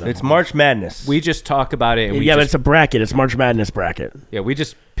round, them. It's March Madness. we just talk about it. And we yeah, but just, it's a bracket. It's March Madness bracket. we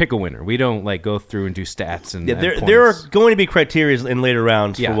just pick a winner. We don't like go through and do stats and yeah, and there are points. going to be criteria in later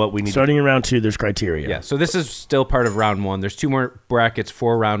rounds Yeah. for what we need. Starting in round 2, there's criteria. Yeah, so this is still part of round 1. There's 2 more brackets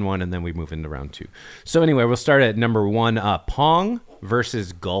for round 1, and then we move into round 2. So anyway, we'll start at number 1, Pong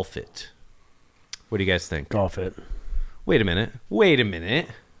versus Golf It. What do you guys think? Golf it. Wait a minute.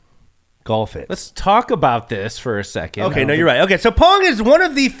 Golf it. Let's talk about this for a second. Okay, no, you're right. Okay, so Pong is one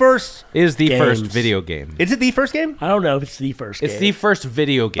of the first. Is the first Games. video game. Is it the first game? I don't know if it's the first It's game. the first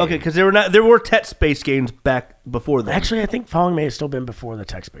video game. Okay, because there were text-based games back before that. Actually, I think Pong may have still been before the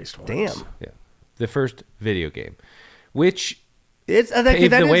text-based ones. Damn, Yeah. The first video game, which it's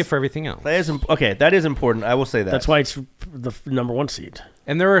paved the way for everything else. That is okay. That is important. I will say that. That's why it's the number 1 seed.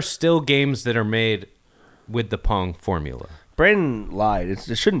 And there are still games that are made with the Pong formula. Brandon lied.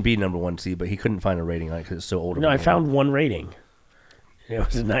 It shouldn't be number 1 seed, but he couldn't find a rating on it because it's so old. of No, a I game. found one rating. It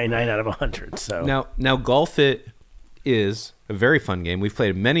was a 99 out of 100. So Now Golf It is a very fun game. We've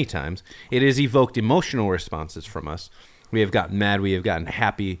played it many times. It has evoked emotional responses from us. We have gotten mad. We have gotten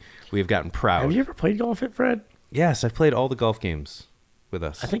happy. We have gotten proud. Have you ever played Golf It, Fred? Yes, I've played all the golf games with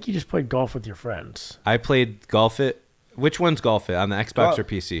us. I think you just played golf with your friends. I played Golf It. Which one's Golf It? On the Xbox or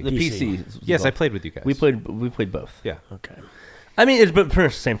PC? The PC. Yes, I played with you guys. We played both. Yeah. Okay. I mean, it's pretty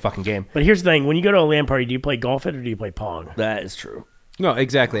much the same fucking game. But here's the thing. When you go to a LAN party, do you play Golf It or do you play Pong? That is true. No,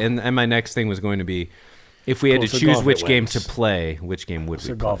 exactly. And my next thing was going to be, if we had Cool, to so choose Golf It which game wins. to play, which game would we So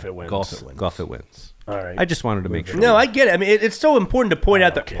play? Golf It wins. Golf It wins. Golf It wins. All right. I just wanted to make sure. No, I get it. I mean, it's so important to point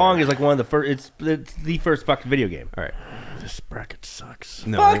out that care. Pong is like one of the first. It's the first fucking video game. All right. This bracket sucks.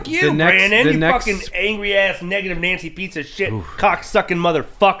 No, Fuck the you, next- Brandon. the You next- fucking angry ass, negative Nancy piece of shit, cock sucking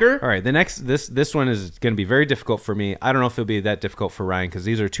motherfucker. All right, the next this one is going to be very difficult for me. I don't know if it'll be that difficult for Ryan because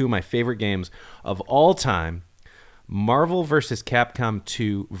these are two of my favorite games of all time: Marvel vs. Capcom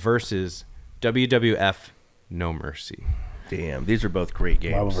 2 versus WWF No Mercy. Damn, these are both great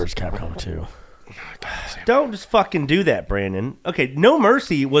games. Marvel vs. Capcom 2. Don't just fucking do that, Brandon. Okay, No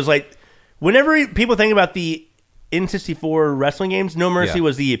Mercy was like, whenever people think about the N64 wrestling games, No Mercy Yeah.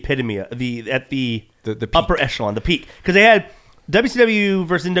 was the epitome, at the The peak. upper echelon, the peak, because they had WCW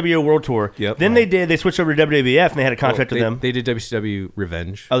versus NWO World Tour. Yep. Then they switched over to WWF and they had a contract with them. They did WCW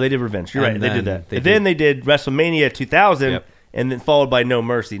Revenge. Oh, they did Revenge. You're And right. They did then that. Then they did WrestleMania 2000, Yep. and then followed by No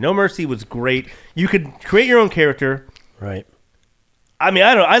Mercy. No Mercy was great. You could create your own character. Right. I mean,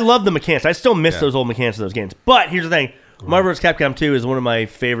 I love the mechanics. I still miss Yeah. those old mechanics of those games. But here's the thing. Marvel vs. Capcom 2 is one of my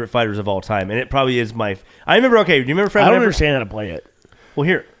favorite fighters of all time, and it probably is my... I remember, okay, do you remember Fred? I don't whenever- understand how to play it. Well,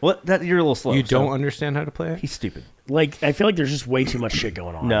 here. You're a little slow. You so- don't understand how to play it? He's stupid. Like, I feel like there's just way too much shit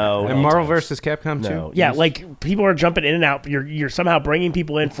going on. No. And Marvel vs. Capcom 2? No. Yeah, like people are jumping in and out. You're somehow bringing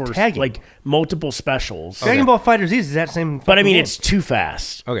people in for tagging. like multiple specials. Dragon Ball FighterZ is that same But I fucking mean, game. it's too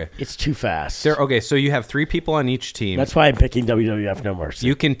fast. Okay. It's too fast. Okay, so you have 3 people on each team. That's why I'm picking WWF No Mercy.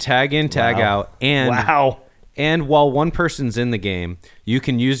 You can tag in, tag out, and Wow. And while one person's in the game, you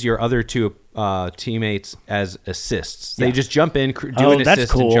can use your other 2 teammates as assists. They just jump in, do Oh, an that's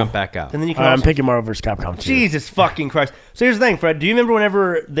assist, cool. and jump back out. And then you can I'm also... picking Marvel vs. Capcom 2. Jesus fucking Christ. So here's the thing, Fred. Do you remember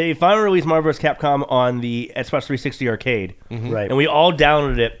whenever they finally released Marvel vs. Capcom on the Xbox 360 arcade? Right. And we all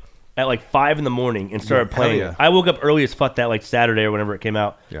downloaded it at like 5 in the morning and started playing yeah. it. I woke up early as fuck that like Saturday or whenever it came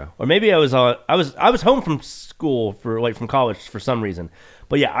out. Yeah. Or maybe I was home from school from college for some reason.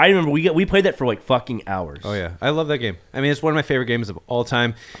 But yeah, I remember we played that for like fucking hours. Oh yeah, I love that game. I mean, it's one of my favorite games of all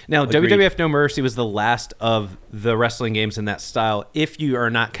time. Now, Agreed. WWF No Mercy was the last of the wrestling games in that style, if you are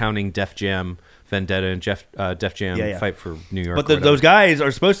not counting Def Jam Vendetta and Def Jam Yeah, yeah. Fight for New York. But or whatever. those guys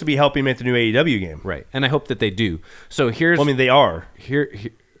are supposed to be helping make the new AEW game. right? And I hope that they do. So here's, Well, I mean, they are. here.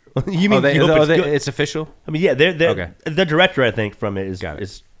 You mean you hope it's good? it's official? I mean, yeah, they're Okay. the director, I think, from it is Got it.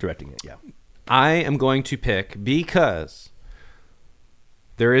 is directing it. Yeah. I am going to pick because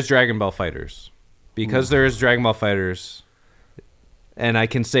there is Dragon Ball Fighters. Because there is Dragon Ball Fighters, and I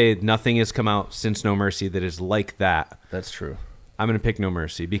can say nothing has come out since No Mercy that is like that. That's true. I'm going to pick No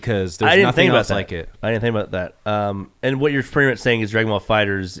Mercy because I there's didn't nothing think about else that. like it. I didn't think about that. And what you're pretty much saying is Dragon Ball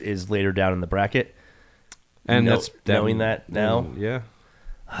Fighters is later down in the bracket. And No- that's knowing that now? Yeah.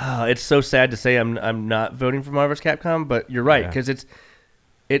 It's so sad to say I'm not voting for Marvel vs. Capcom, but you're right Yeah. because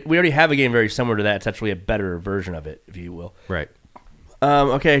we already have a game very similar to that. It's actually a better version of it, if you will. Right.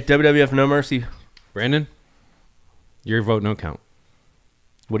 Okay, WWF No Mercy. Brandon, your vote no count.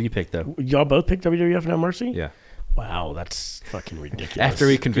 What do you pick though? Y'all both picked WWF No Mercy? Yeah. Wow, that's fucking ridiculous. After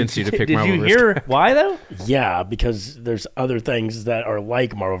we convinced you to pick Did Marvel you vs. hear why though? Yeah, because there's other things that are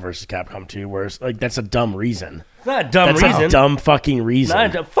like Marvel vs. Capcom 2, where it's like that's a dumb reason. It's not a dumb That's reason. a dumb fucking reason. Not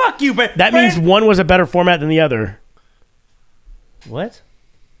a dumb- fuck you, but That means one was a better format than the other. what?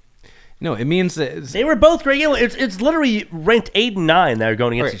 No, it means that They were both great. It's literally ranked 8 and 9 that are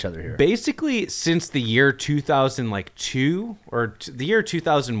going against each other here. basically since the year 2002 or the year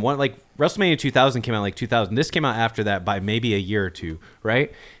 2001, like WrestleMania 2000 came out like 2000. This came out after that by maybe a year or two,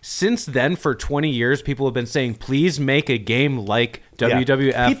 right? Since then, for 20 years, people have been saying, please make a game like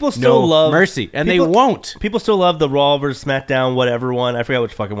WWF People still No love Mercy, and people- they won't. People still love the Raw versus SmackDown, whatever one. I forgot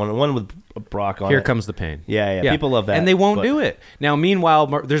which fucking one. One with Brock on Here it. comes the pain. Yeah. People love that. and they won't but- do it. Now, meanwhile,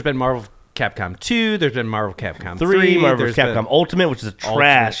 there's been Marvel Capcom 2, there's been Marvel Capcom 3, Marvel there's vs. Capcom been Ultimate, which is a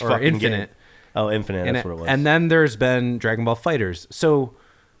trash Ultimate or fucking Infinite. game. Oh, Infinite, and, that's what it was. and then there's been Dragon Ball Fighters. So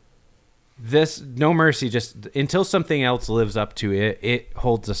this No Mercy, just until something else lives up to it, it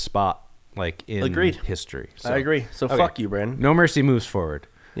holds a spot like in Agreed. history. So, I agree. So okay. fuck you, Brandon. No Mercy moves forward.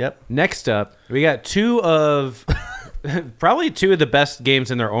 Yep. Next up, we got probably two of the best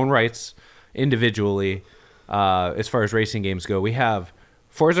games in their own rights individually, as far as racing games go. We have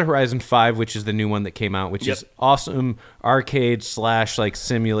Forza Horizon 5, which is the new one that came out, which is awesome arcade / like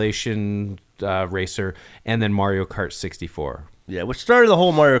simulation racer, and then Mario Kart 64. Yeah, which started the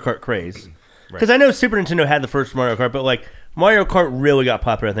whole Mario Kart craze. Because I know Super Nintendo had the first Mario Kart, but like Mario Kart really got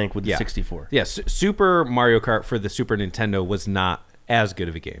popular, I think, with the 64. Yeah, Super Mario Kart for the Super Nintendo was not as good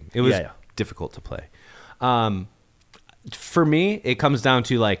of a game. It was difficult to play. For me, it comes down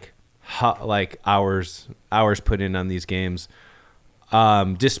to like hours put in on these games.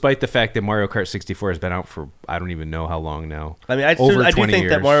 Despite the fact that Mario Kart 64 has been out for I don't even know how long now. I mean, I do think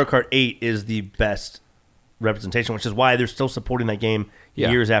years. that Mario Kart 8 is the best representation, which is why they're still supporting that game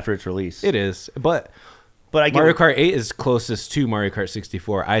years after its release. It is, but Mario Kart 8 is closest to Mario Kart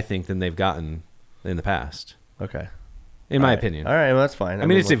 64, I think, than they've gotten in the past. Okay. In my opinion. All right, well, that's fine. I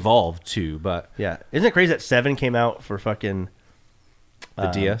mean, it's evolved too, but... Yeah. Isn't it crazy that 7 came out for fucking... The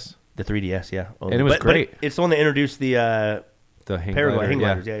DS? The 3DS, yeah. And it was great. But it's the one that introduced the hang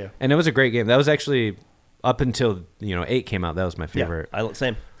gliders, yeah. And it was a great game. That was actually, up until 8 came out, that was my favorite. Yeah,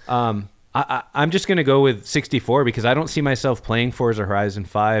 same. I'm just going to go with 64 because I don't see myself playing Forza Horizon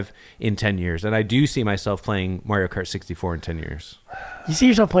 5 in 10 years. And I do see myself playing Mario Kart 64 in 10 years. You see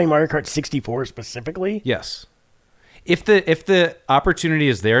yourself playing Mario Kart 64 specifically? Yes. If the opportunity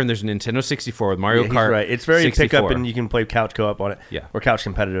is there and there's a Nintendo 64 with Mario Kart, right. It's very 64. pick up and you can play couch co-op on it. Yeah. Or couch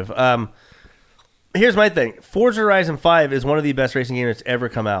competitive. Here's my thing. Forza Horizon 5 is one of the best racing games that's ever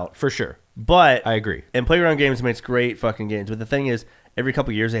come out. For sure. But I agree. And Playground Games makes great fucking games. But the thing is, every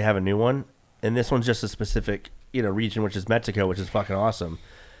couple of years they have a new one. And this one's just a specific, region, which is Mexico, which is fucking awesome.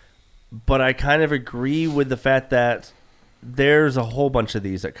 But I kind of agree with the fact that there's a whole bunch of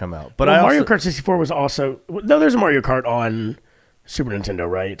these that come out. But Mario Kart 64 was also... No, there's a Mario Kart on Super Nintendo,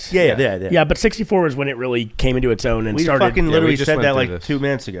 right? Yeah. Yeah, but 64 was when it really came into its own and we started... fucking literally just said went that through like this. 2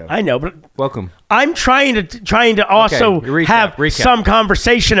 minutes ago. I know, but... Welcome. I'm trying to also have recap. some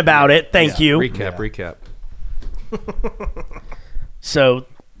conversation about it. Thank you. Recap. So,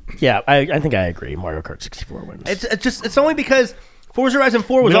 yeah, I think I agree. Mario Kart 64 wins. It's only because Forza Horizon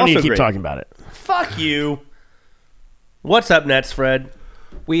 4 was we don't also need to keep great. talking about it. Fuck you. What's up next, Fred?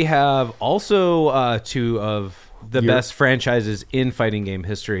 We have also two of the best franchises in fighting game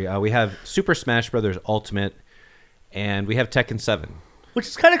history. We have Super Smash Bros. Ultimate, and we have Tekken 7. Which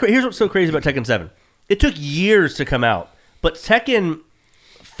is kind of crazy. Here's what's so crazy about Tekken 7. It took years to come out, but Tekken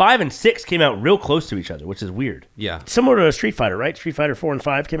 5 and 6 came out real close to each other, which is weird. Yeah. Similar to Street Fighter, right? Street Fighter 4 and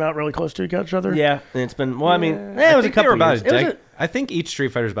 5 came out really close to each other. Yeah, and it's been, it was a couple of years. I think each Street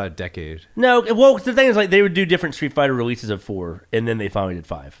Fighter is about a decade. No, well, the thing is, like, they would do different Street Fighter releases of 4, and then they finally did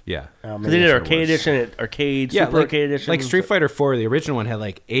 5. Yeah. Because they did Arcade Edition, Super Arcade Edition. Like Street Fighter 4, the original one had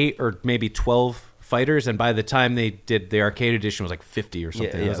like 8 or maybe 12 fighters, and by the time they did the Arcade Edition, it was like 50 or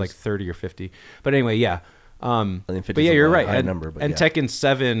something. Yeah, it was like 30 or 50. But anyway, yeah. I think but yeah, you're right. High number, but and Tekken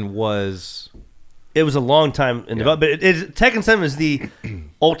 7 was... It was a long time in development. But Tekken 7 is the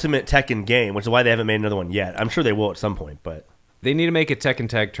ultimate Tekken game, which is why they haven't made another one yet. I'm sure they will at some point, but... They need to make a Tekken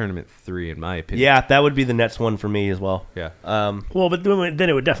Tag Tournament 3, in my opinion. Yeah, that would be the next one for me as well. Yeah. Well, but then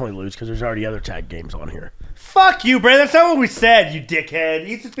it would definitely lose because there's already other tag games on here. Fuck you, Brandon. That's not what we said, you dickhead.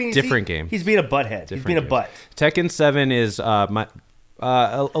 He's just being... Different game. He's being a butthead. He's being a butt. Tekken 7 is...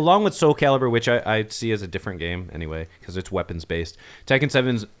 along with Soul Calibur, which I see as a different game anyway, because it's weapons based.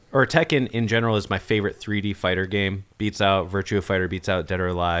 Tekken in general is my favorite 3D fighter game. Beats out Virtua Fighter, beats out Dead or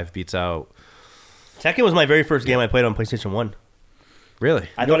Alive, beats out... Tekken was my very first game I played on PlayStation 1. Really?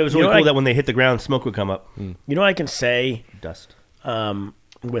 I thought it was really cool that when they hit the ground, smoke would come up. You know what I can say? Dust.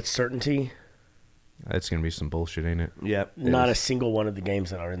 With certainty? That's going to be some bullshit, ain't it? Yeah. Not a single one of the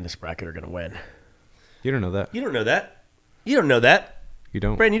games that are in this bracket are going to win. You don't know that. You don't know that. You don't know that. You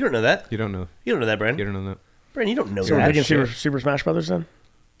don't. Brandon, you don't know that. You don't know. You don't know that, Brandon. You don't know that. Brandon, you don't know So that. we're picking Super Smash Brothers then?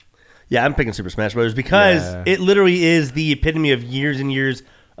 Yeah, I'm picking Super Smash Bros. Because it literally is the epitome of years and years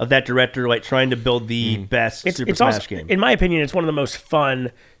of that director like trying to build the best Super Smash game. In my opinion, it's one of the most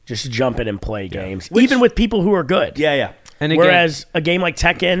fun just jump in and play games, even with people who are good. Yeah. And whereas a game like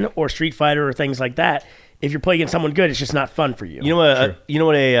Tekken or Street Fighter or things like that, if you're playing against someone good, it's just not fun for you. You know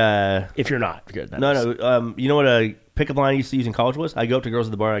what a if you're not good. You know what a pickup line I used to use in college was? I go up to girls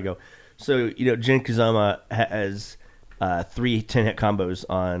at the bar and I go, so Jin Kazama has 3 10-hit combos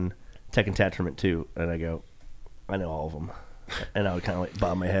on Tekken Tag Tournament 2, and I go, I know all of them. And I would kind of like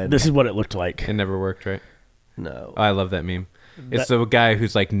bob my head. This is what it looked like. It never worked, right? No. Oh, I love that meme. It's the guy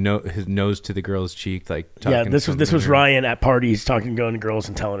who's like his nose to the girl's cheek, like talking. Yeah, this was Ryan at parties talking, going to girls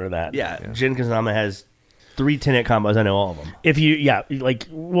and telling her that. Yeah. Jin Kazama has 3 10-hit combos. I know all of them. If you, like,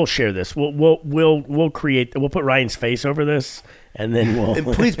 we'll share this. We'll put Ryan's face over this, and then we'll. And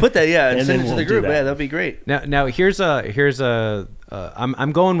please put that, and And send then it to the we'll do group. that. Yeah, that'd be great. Now here's a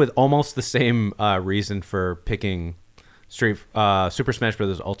I'm going with almost the same reason for picking Super Smash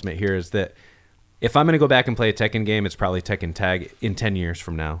Bros. Ultimate here is that if I'm going to go back and play a Tekken game, it's probably Tekken Tag in 10 years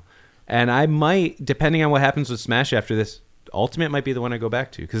from now. And I might, depending on what happens with Smash after this, Ultimate might be the one I go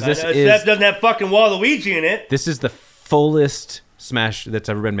back to because That doesn't have fucking Waluigi in it. This is the fullest Smash that's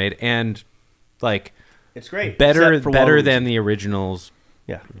ever been made, and like It's great. better Except for better Waluigi. than the originals.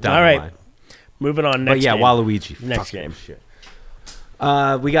 Yeah. Down All the right. line. Moving on. Next But yeah, game. Waluigi. Next Fucking game. shit.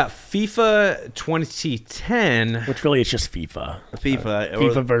 We got FIFA 2010. Which really is just FIFA.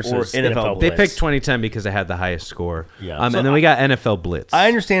 FIFA versus or NFL. NFL They Blitz. picked 2010 because it had the highest score. Yeah. And then we got NFL Blitz. I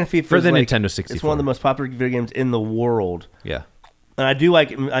understand FIFA For is the like- Nintendo 64. It's one of the most popular video games in the world, Yeah. and I do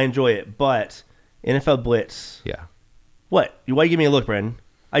like it. I enjoy it, but NFL Blitz. Yeah. What? Why you give me a look, Brandon?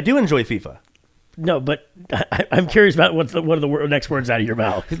 I do enjoy FIFA. No, but I'm curious about what are the next words out of your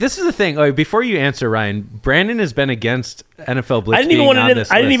mouth. This is the thing. Before you answer, Ryan, Brandon has been against NFL Blitz. I didn't even being want on it.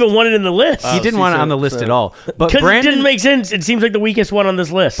 this I didn't list. even want it in the list. He didn't want it on the list at all. But Because it Brandon didn't make sense. It seems like the weakest one on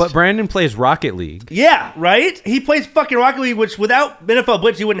this list. But Brandon plays Rocket League, Yeah, right. He plays fucking Rocket League, which without NFL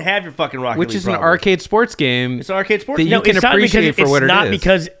Blitz, you wouldn't have your fucking Rocket League. which is an probably. arcade sports game. It's an arcade sports that game. you can it's not because appreciate for what it it's not is.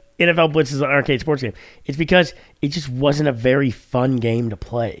 because NFL Blitz is an arcade sports game. It's because it just wasn't a very fun game to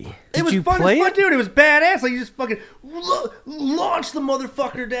play. It was you fun play as fuck, it? dude. It was badass. Like you just fucking launch the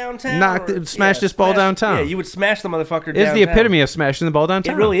motherfucker downtown. Smash this ball downtown. Yeah, you would smash the motherfucker downtown. It's the epitome of smashing the ball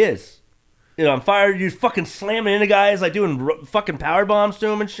downtown. It really is. You know, on fire, you fucking slamming into guys, like doing fucking power bombs to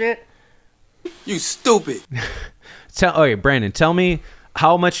them and shit. You stupid. Okay, Brandon, tell me,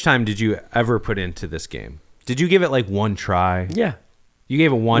 how much time did you ever put into this game? Did you give it like one try? Yeah. You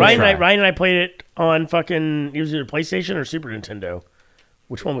gave it one Ryan try. and I played it on fucking. It was either PlayStation or Super Nintendo.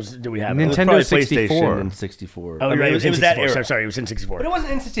 Which one did we have? It was Nintendo probably 64. PlayStation and 64. Oh, I mean, right. It was in that 64. era. Sorry, it was in 64. But it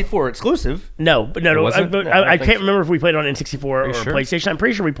wasn't N64 exclusive. No, but no. wasn't? I No, I don't think can't so. remember if we played it on N64 or sure? PlayStation. I'm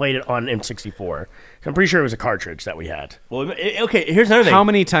pretty sure we played it on N64. I'm pretty sure it was a cartridge that we had. Well, okay, here's another thing. How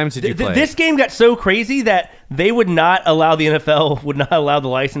many times did you play? This game got so crazy that they would not allow the NFL, would not allow the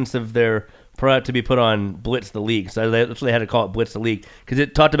license of their product to be put on Blitz the League. So that's why they had to call it Blitz the League, because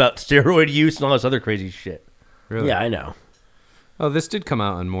it talked about steroid use and all this other crazy shit. Really? Yeah, I know. Oh, this did come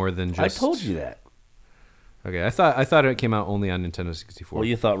out on more than just. I told you that. Okay, I thought it came out only on Nintendo 64. Well,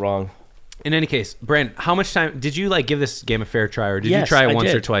 you thought wrong. In any case, Brandon, how much time did you give this game a fair try, or did you Yes, try it I once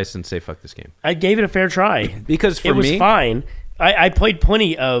or did. twice and say fuck this game? I gave it a fair try. Because for it was me, fine. I played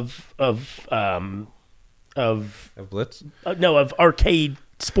plenty of Blitz. of arcade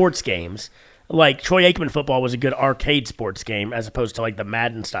sports games. Like Troy Aikman football was a good arcade sports game as opposed to like the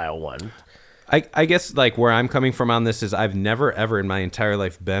Madden style one. I guess like where I'm coming from on this is I've never ever in my entire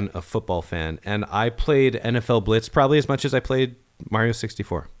life been a football fan, and I played NFL Blitz probably as much as I played Mario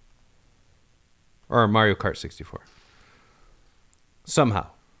 64 or Mario Kart 64.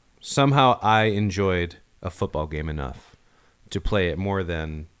 Somehow I enjoyed a football game enough to play it more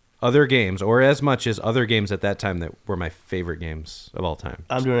than other games, or as much as other games at that time that were my favorite games of all time.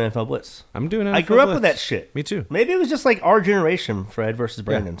 I'm doing NFL Blitz. I'm doing it. I grew up with that shit. Me too. Maybe it was just like our generation, Fred versus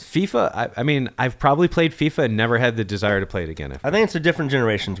Brandon's. FIFA, I mean, I've probably played FIFA and never had the desire to play it again. I think it's a different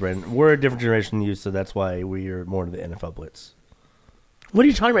generations, Brandon. We're a different generation than you, so that's why we are more to the NFL Blitz. What are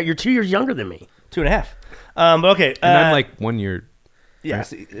you talking about? You're 2 years younger than me. 2.5. But okay. And I'm like 1 year.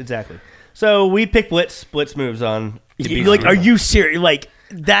 Yes, exactly. So we pick Blitz. Blitz moves on. Are you serious? Like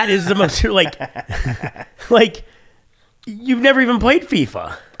that is the most like you've never even played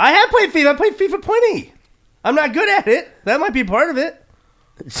FIFA. I have played FIFA. I played FIFA plenty. I'm not good at it. That might be part of it.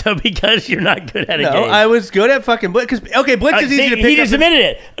 So because you're not good at a No, game. I was good at fucking Blitz. Okay, Blitz is easy to pick he up. just admitted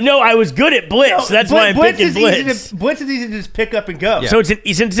it. No, I was good at Blitz. That's why I'm picking Blitz. Blitz is easy to just pick up and go. So since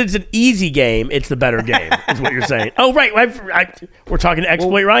it's an easy game, it's the better game. Is what you're saying? Oh right, we're talking to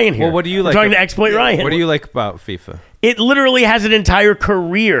Exploit Ryan here. Well, what do you like? We're talking to Exploit Ryan. What do you like about FIFA? It literally has an entire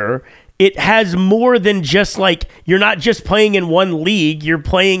career. It has more than just like you're not just playing in one league. You're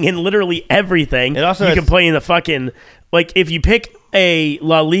playing in literally everything. It also you has- can play in the fucking like if you pick a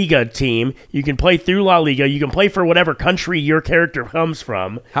La Liga team, you can play through La Liga. You can play for whatever country your character comes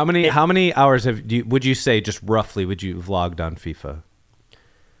from. How many hours would you say just roughly would you have logged on FIFA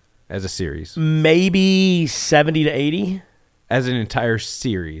as a series? Maybe 70 to 80. As an entire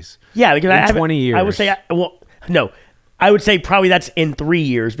series? Yeah, because In I haven't- 20 years. I would say no. I would say probably that's in 3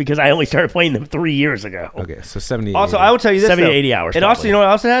 years because I only started playing them 3 years ago. Okay, so 70. Also, 80. I will tell you this: 70 to though. 80 hours, It also, probably. you know what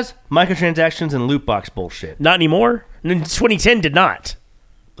else it has? Microtransactions and loot box bullshit. Not anymore. 2010 did not.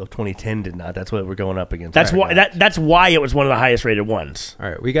 Though 2010 did not. That's what we're going up against. That's right why. now. That's why it was one of the highest rated ones. All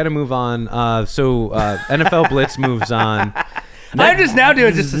right, we got to move on. So NFL Blitz moves on. I'm just now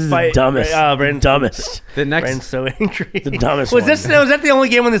doing just to spite. Dumbest. Brandon's Dumbest. The next Brandon's so angry. The dumbest Was one. was that the only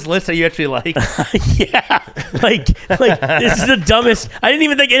game on this list that you actually like? Yeah. Like this is the dumbest. I didn't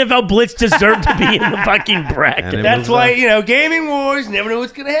even think NFL Blitz deserved to be in the fucking And bracket. it That's was, why, Gaming Wars, never know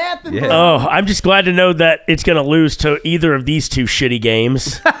what's going to happen. Yeah. bro. Oh, I'm just glad to know that it's going to lose to either of these two shitty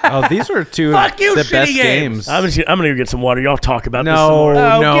games. oh, these were two Fuck you, of the shitty best games. games. I'm going to go get some water. Y'all talk about this some No. more.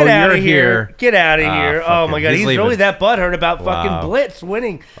 Oh, No, get out you're of here. here. Get out of Ah, here. fuck Oh, him. my God. He's He's leaving. really that butthurt about Wow. fucking Blitz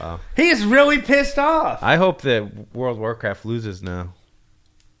winning. Wow. He's really pissed off. I hope that World of Warcraft loses now.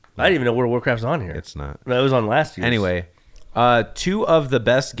 I didn't even know World of Warcraft's on here. It's not. No, it was on last year. Anyway, two of the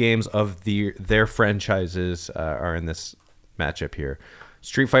best games of their franchises are in this matchup here: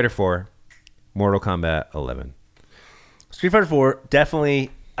 Street Fighter 4, Mortal Kombat 11. Street Fighter 4, definitely,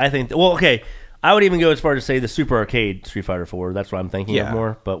 I think. Well, okay. I would even go as far as to say the Super Arcade Street Fighter 4. That's what I'm thinking of Yeah.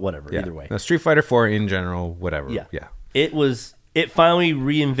 more, but whatever. Either way. Now, Street Fighter 4 in general, whatever. Yeah. Yeah. It finally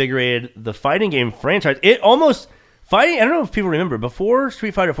reinvigorated the fighting game franchise. I don't know if people remember, before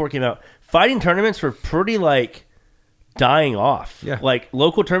Street Fighter 4 came out, fighting tournaments were pretty dying off. Yeah. Like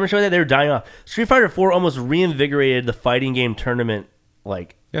local tournaments like that, they were dying off. Street Fighter 4 almost reinvigorated the fighting game tournament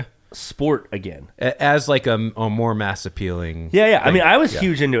Yeah. sport again. As like a more mass appealing. Yeah, yeah. I thing. mean, I was Yeah.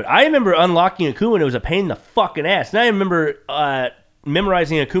 huge into it. I remember unlocking Akuma, and it was a pain in the fucking ass. And I remember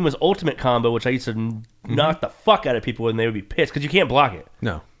memorizing Akuma's ultimate combo, which I used to knock the fuck out of people when they would be pissed because you can't block it.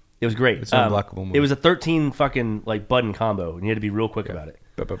 No. It was great. It's an unblockable move. It was a 13 fucking button combo, and you had to be real quick about it.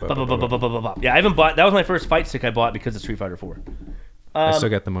 Yeah, I haven't bought. That was my first fight stick I bought because of Street Fighter 4. I still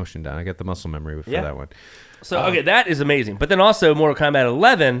got the motion down. I got the muscle memory for yeah. that one. So okay, that is amazing. But then also Mortal Kombat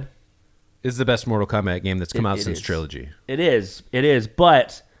 11. Is the best Mortal Kombat game that's come out It since is. Trilogy, It is.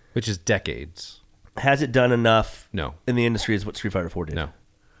 But which is decades. has it done enough? No. In the industry as what Street Fighter 4 did? No.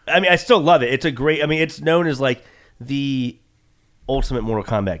 I mean, I still love it. It's a great. I mean, it's known as like the ultimate Mortal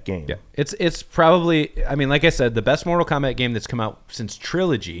Kombat game. Yeah, it's probably. I mean, like I said, the best Mortal Kombat game that's come out since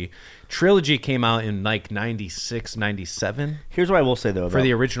Trilogy. Trilogy came out in like 96, 97 Here's what I will say though for about-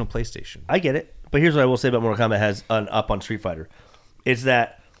 the original PlayStation. I get it, but here's what I will say about Mortal Kombat has an up on Street Fighter. It's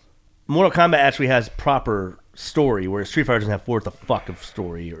that Mortal Kombat actually has proper story, whereas Street Fighter doesn't have worth a fuck of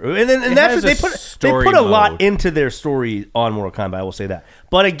story. And that's has what a they story put a lot mode. into their story on Mortal Kombat. I will say that.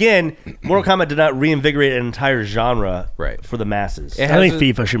 But again, Mortal Kombat did not reinvigorate an entire genre Right. for the masses. It I think has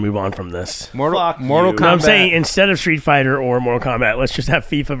FIFA should move on from this. Mortal Fuck you. Kombat. No, I'm saying instead of Street Fighter or Mortal Kombat, let's just have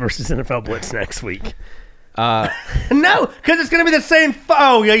FIFA versus NFL Blitz next week. No, because it's going to be the same.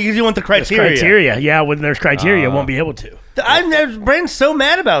 Yeah, you want the criteria. Criteria. Yeah, when there's criteria, won't be able to. Brandon's so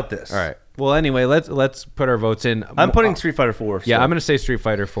mad about this. All right. Well, anyway, let's put our votes in. I'm putting Street Fighter 4. Yeah, so. I'm going to say Street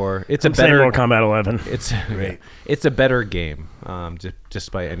Fighter 4. It's I'm a saying better. Mortal Kombat 11. It's great. It's a better game.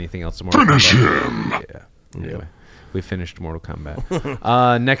 Despite anything else. Finish him. Yeah. Anyway, we finished Mortal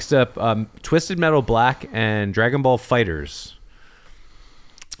Kombat. Next up, Twisted Metal Black and Dragon Ball Fighters.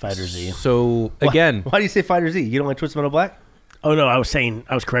 Fighter Z. So again, Why do you say Fighter Z? You don't like Twisted Metal Black? Oh no, I was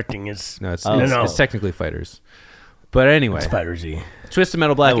correcting. It's it's technically Fighters. But anyway, it's Fighter Z. Twisted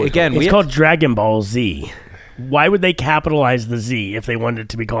Metal Black again. It's called Dragon Ball Z. Why would they capitalize the Z if they wanted it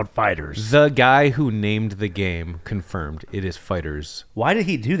to be called Fighters? The guy who named the game confirmed it is Fighters. Why did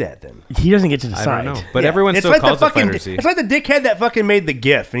he do that then? He doesn't get to I decide. don't know, but Yeah. everyone It's still like calls the it fucking, Fighter Z. It's like the dickhead that fucking made the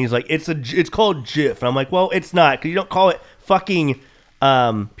GIF, and he's like, it's called GIF, and I'm like, well, it's not, because you don't call it fucking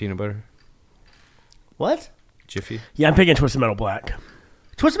Peanut butter, what? Jiffy. Yeah, I'm picking Twisted Metal Black.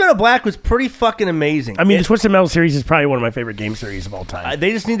 Twisted Metal Black was pretty fucking amazing. I mean, the Twisted Metal series is probably one of my favorite game series of all time.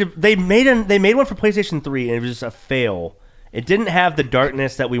 They just need to. They made one for PlayStation 3, and it was just a fail. It didn't have the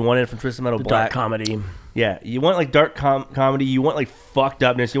darkness that we wanted from Twisted Metal the Black. dark comedy. Yeah, you want like dark comedy. You want like fucked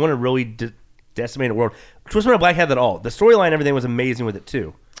upness. You want to really decimate the world. Twisted Metal Black had that all. The storyline, and everything was amazing with it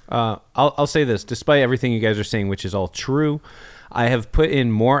too. I'll say this: despite everything you guys are saying, which is all true, I have put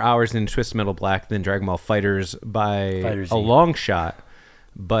in more hours in Twisted Metal Black than Dragon Ball Fighters by Fighter Z. a long shot.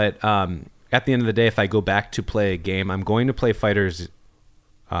 But at the end of the day, if I go back to play a game, I'm going to play Fighters,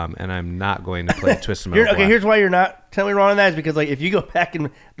 and I'm not going to play Twisted Metal Black. Okay, here's why you're not telling me wrong on that is because like if you go back and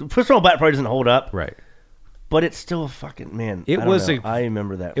Twisted Metal Black probably doesn't hold up, Right. but it's still a fucking man. It I don't was know. a- I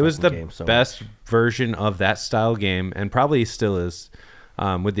remember that. It was the fucking game so best much. version of that style game, and probably still is,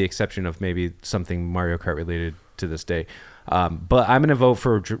 with the exception of maybe something Mario Kart related to this day. But I'm going to vote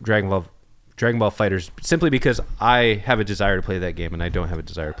for Dragon Ball Fighters simply because I have a desire to play that game, and I don't have a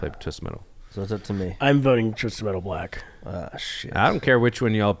desire to play Twisted Metal. So it's up to me. I'm voting Twisted Metal Black. Shit. I don't care which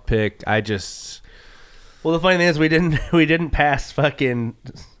one y'all pick. I just Well, the funny thing is we didn't pass fucking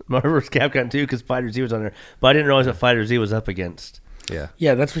Marvel vs. Capcom 2 because Fighter Z was on there, but I didn't realize what Fighter Z was up against. Yeah.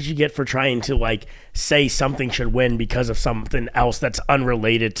 Yeah, that's what you get for trying to like say something should win because of something else that's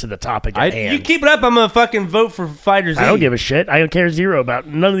unrelated to the topic at hand. You keep it up, I'm gonna fucking vote for Fighter Z. I don't give a shit. I don't care zero about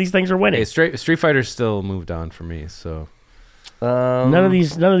none of these things are winning. Hey, Street Fighter still moved on for me, so None of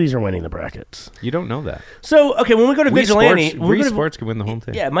these are winning the brackets. you don't know that. So okay, when we go to Vigilante, Wii Sports can win the whole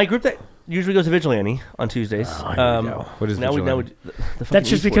thing. Yeah, my group that usually goes to Vigilante on Tuesdays. Oh, here we go. What is now Vigilante? the That's fucking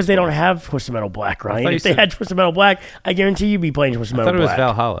just because esports they one. don't have Twisted Metal Black, Ryan. thought you If they said- had Twisted Metal Black, I guarantee you'd be playing Twisted I Metal thought it was Black. I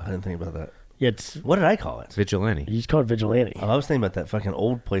Valhalla. didn't think about that. Yeah, it's What did I call it? Vigilante. you just call it Vigilante. Oh, I was thinking about that fucking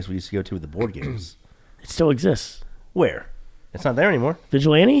old place we used to go to with the board games. It still exists. Where? It's not there anymore.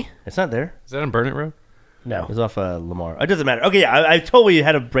 Vigilante? It's not there. Is that on Burnett Road? No. It's off Lamar. It doesn't matter. Okay, yeah, I totally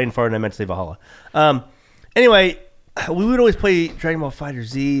had a brain fart and I meant to say Valhalla. Anyway, we would always play Dragon Ball Fighter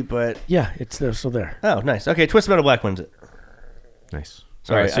Z, but Yeah, it's there, still there. oh, nice. Okay, Twisted Metal Black wins it. Nice.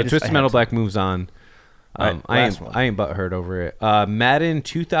 Sorry, All right, so I just- Twisted I Metal had to. Black moves on. All right, I last one. ain't butthurt over it. Madden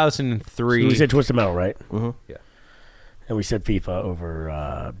 2003. So we said Twisted Metal, right? Mm-hmm. Yeah. And we said FIFA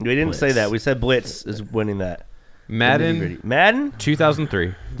over. We didn't say Blitz. that. We said Blitz is winning that. Madden Madden?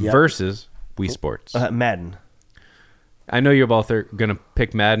 2003 Yep. versus Wii Sports. Madden. I know you're both going to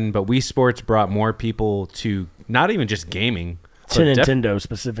pick Madden, but Wii Sports brought more people to not even just gaming. To but Nintendo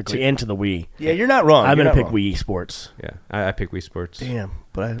specifically, and to the Wii. Yeah, you're not wrong. I'm You're going to not pick wrong. Wii Sports. Yeah, I pick Wii Sports. Damn.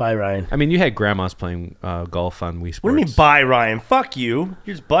 But Bye, Ryan. I mean, you had grandmas playing golf on Wii Sports. what do you mean, bye, Ryan? Fuck you.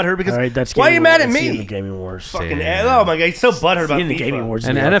 You're just butthurt because All right, that's why are you Gaming mad Wars. at That's the end me? of Gaming Wars. Fucking Damn. oh my god, he's so butthurt about In the FIFA. Gaming Wars.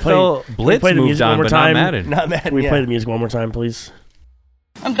 And we are. NFL Can we Blitz play the moved music one on, more but time? not Madden. Not Madden. Can we yeah. play the music one more time, please?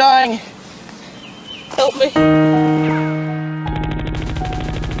 I'm dying. Help me.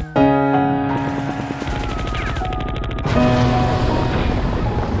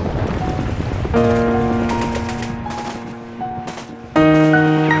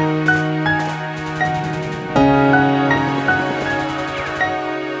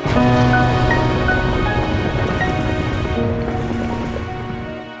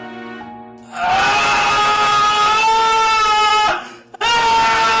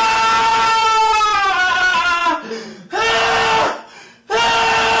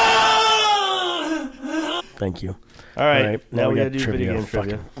 Thank you. All right. All right, Now we gotta got do video game Fucking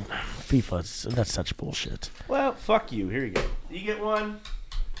trivia. FIFA. That's such bullshit. Well, fuck you. Here you go. You get one.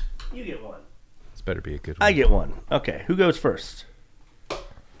 You get one. This better be a good one. I get one. Okay. Who goes first?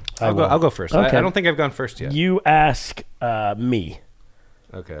 I'll go first. Okay. I don't think I've gone first yet. You ask me.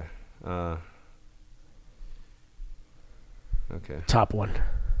 Okay. Okay. Top one.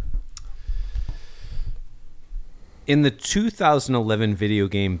 In the 2011 video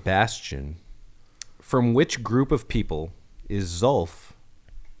game Bastion, from which group of people is Zulf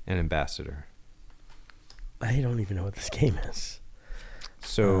an ambassador? I don't even know what this game is.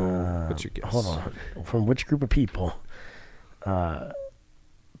 So, what's your guess? Hold on. From which group of people?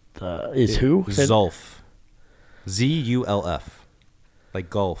 Is who? Zulf. Z-U-L-F. Like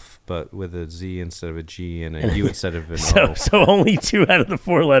golf, but with a Z instead of a G and a U instead of an O. So only 2 out of the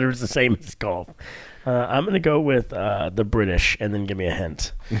 4 letters the same as golf. I'm going to go with the British and then give me a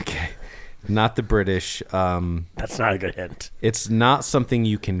hint. Okay. Not the British. That's not a good hint. It's not something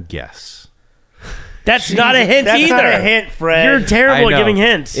you can guess. That's not a hint That's either. not a hint, Fred. You're terrible I at know. giving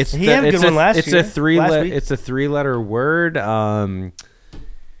hints. He had a good one last it's year. a three Last le- week. It's a 3-letter word.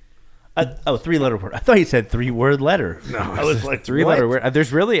 3-letter word. I thought he said 3-word letter. No, I was like 3-letter what? word.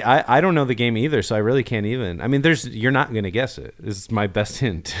 There's really I don't know the game either, so I really can't even. I mean, you're not gonna guess it. This is my best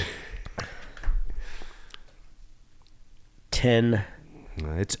hint. 10.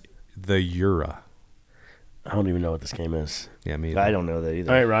 It's the Eura. I don't even know what this game is. Yeah, me. I don't know that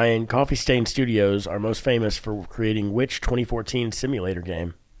either. All right, Ryan. Coffee Stain Studios are most famous for creating which 2014 simulator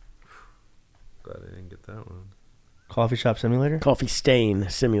game? Glad I didn't get that one. Coffee shop simulator. Coffee Stain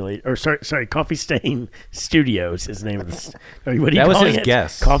Simulator. Or sorry, Coffee Stain Studios is the name of this. What are you That was calling his it?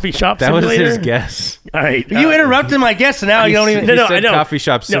 guess. Coffee Shop That Simulator? was his guess. All right. You interrupted my guess, and now you don't even. No, said I know. Coffee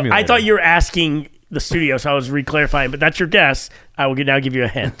Shop No, I Simulator. thought you were asking the studio, so I was re-clarifying. But that's your guess. I will now give you a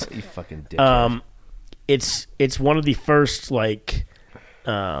hint. You fucking dick. It's one of the first like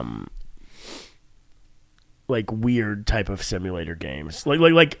weird type of simulator games,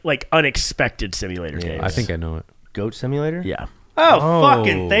 like unexpected simulator games. I think I know it. Goat simulator. Yeah. Oh,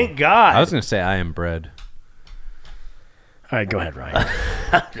 fucking thank God. I was gonna say I Am Bread. All right, go ahead, Ryan.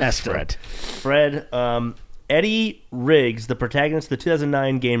 Ask Fred. Fred. Eddie Riggs, the protagonist of the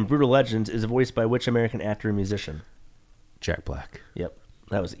 2009 game Brutal Legends, is voiced by which American actor and musician? Jack Black. Yep,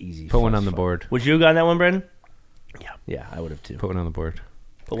 that was easy. Put one on the board. Would you have gotten that one, Brendan? Yeah. Yeah, I would have too. Put one on the board.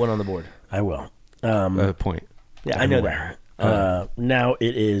 Put one on the board. I will. Point. Yeah, I know that. Now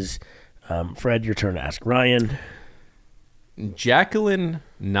it is Fred. Your turn to ask Ryan. Jacqueline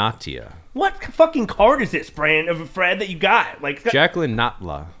Natia. What fucking card is this, Fred, that you got? Like, Jacqueline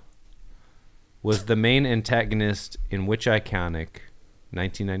Natla was the main antagonist in which iconic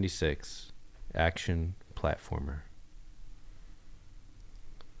 1996 action platformer?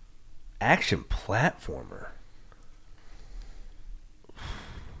 action platformer.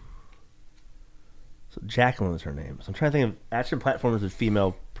 So Jacqueline was her name. So I'm trying to think of action platformers with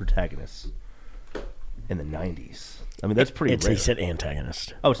female protagonists in the 90s. I mean, that's pretty rare. He said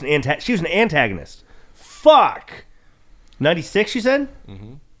antagonist. Oh, it's an she was an antagonist. Fuck. 96, you said?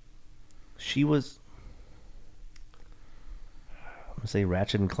 Mm-hmm. She was... I'm going to say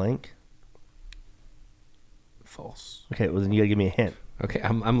Ratchet and Clank. False. Okay, well, then you got to give me a hint. Okay,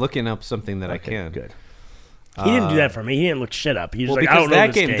 I'm looking up something that I can. Good. He didn't do that for me. He didn't look shit up. He was Well, like, I because don't know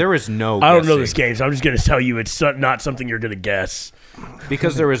that this game, there was no I don't know this guessing. game, so I'm just going to tell you it's not something you're going to guess.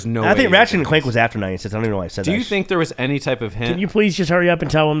 Because there was no I think way Ratchet and you Clank could- was after 96. I don't even know why I said Do that. you think there was any type of hint? Can you please just hurry up and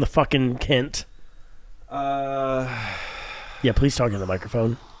tell him the fucking hint? Yeah, please talk in the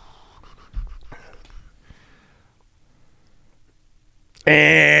microphone.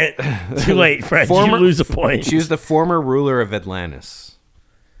 Too late, Fred. You lose a point. She was the former ruler of Atlantis.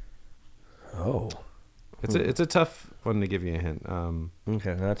 Oh. It's a tough one to give you a hint.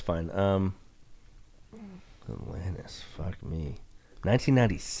 Okay, that's fine. Atlantis, fuck me.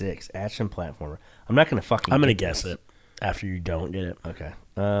 1996 action platformer. I'm not gonna fucking. I'm going to get guess this. it after you don't get it. Okay.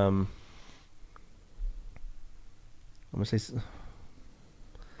 I'm gonna say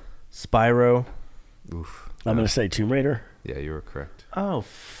Spyro. Oof. I'm going to say Tomb Raider. Yeah, you were correct. Oh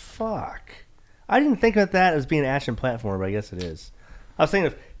fuck! I didn't think of that as being an action platformer, but I guess it is. I was thinking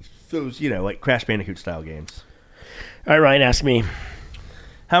of those, like Crash Bandicoot style games. All right, Ryan, ask me.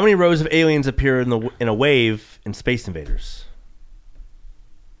 How many rows of aliens appear in a wave in Space Invaders?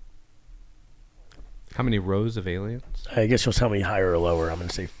 How many rows of aliens? I guess you'll tell me higher or lower. I'm going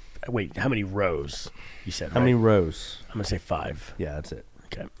to say... Wait, how many rows? You said, How many rows? I'm going to say 5. Yeah, that's it.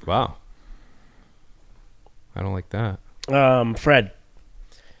 Okay. Wow. I don't like that. Fred,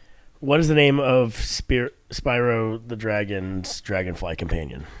 what is the name of Spyro the Dragon's dragonfly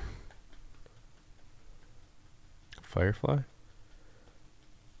companion? Firefly?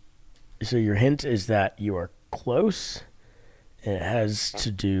 So your hint is that you are close, and it has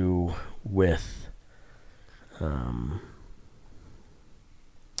to do with...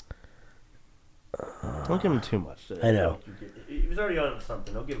 Don't give him too much. I know. He was already on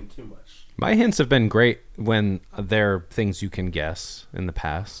something. Don't give him too much. My hints have been great when they're things you can guess in the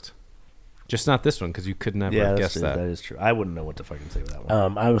past. Just not this one, because you could never have guessed that. That is true. I wouldn't know what to fucking say with that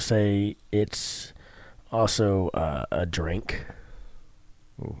one. I will say it's also a drink.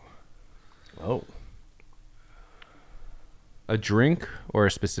 Oh. A drink or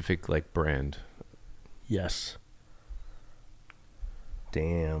a specific brand? Yes.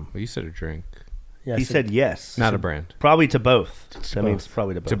 Damn. Well, you said a drink. Yeah, He said yes. Not a brand. Probably to both. To That means both.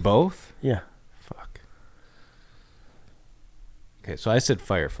 probably to both. To both? Yeah. Fuck. Okay, so I said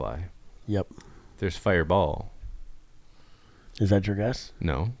Firefly. Yep. There's Fireball. Is that your guess?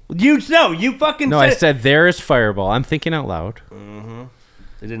 No. You fucking No, said I said there is Fireball. I'm thinking out loud.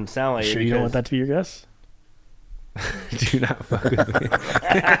 It didn't sound like Sure it. you don't want that to be your guess? Do not fuck with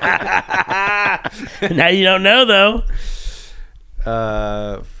me. Now you don't know, though.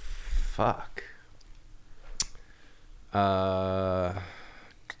 Fuck.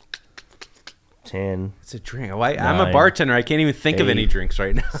 10, It's a drink. I'm a 9, bartender. I can't even think of any 8, drinks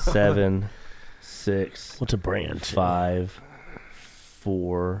right now. 7, 6, What's a brand? 5,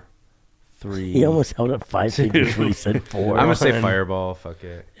 4, 3. He almost held up 5 fingers when he said 4. I'm gonna say Fireball. Fuck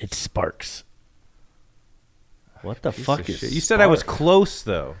it. It's Sparks. What the Piece fuck of is shit. You said I was Spark? close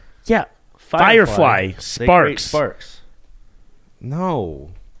though. Yeah. Firefly. They create Sparks. sparks.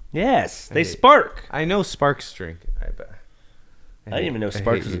 No. Yes, they Hey. spark. I know Sparks drink. I bet. I didn't even know I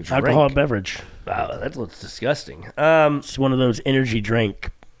Sparks hate was a you. drink. Alcoholic beverage. Wow, that looks disgusting. It's one of those energy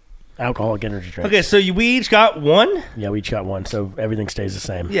drink. Alcoholic energy drinks. Okay, so we each got one? Yeah, we each got one, so everything stays the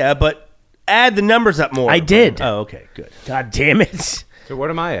same. Yeah, but add the numbers up more. I did. Oh, okay, good. God damn it. So what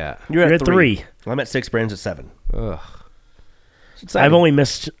am I at? You're at 3. I'm at 6, Brand's at 7. Ugh. I've only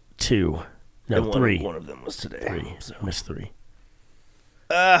missed 2. No, And 3. One of them was today. 3. So I missed 3.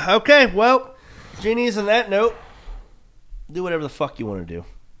 Okay, well, genies, on that note, do whatever the fuck you want to do.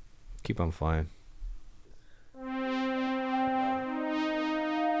 Keep on flying.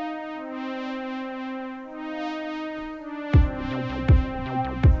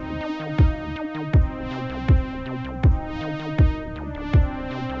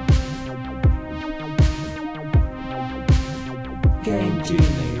 Game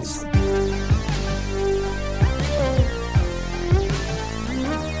Genies.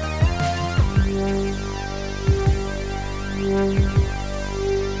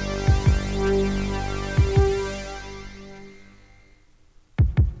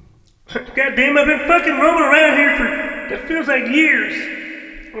 God damn, I've been fucking roaming around here for, that feels like years.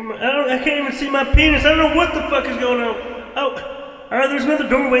 I can't even see my penis. I don't know what the fuck is going on. Oh, alright, there's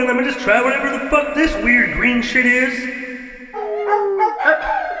another doorway. Let me just try whatever the fuck this weird green shit is.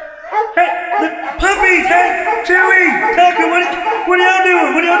 Hey, the puppies! Hey, Chewy! Tucker, what are y'all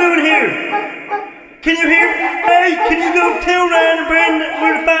doing? What are y'all doing here? Can you hear me? Hey, can you go tell Ryan and Brandon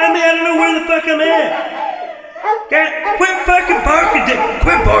where to find me? I don't know where the fuck I'm at. God, quit fucking barking, Dick.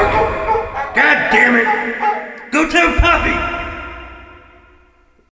 Quit barking. God damn it. Go tell Poppy.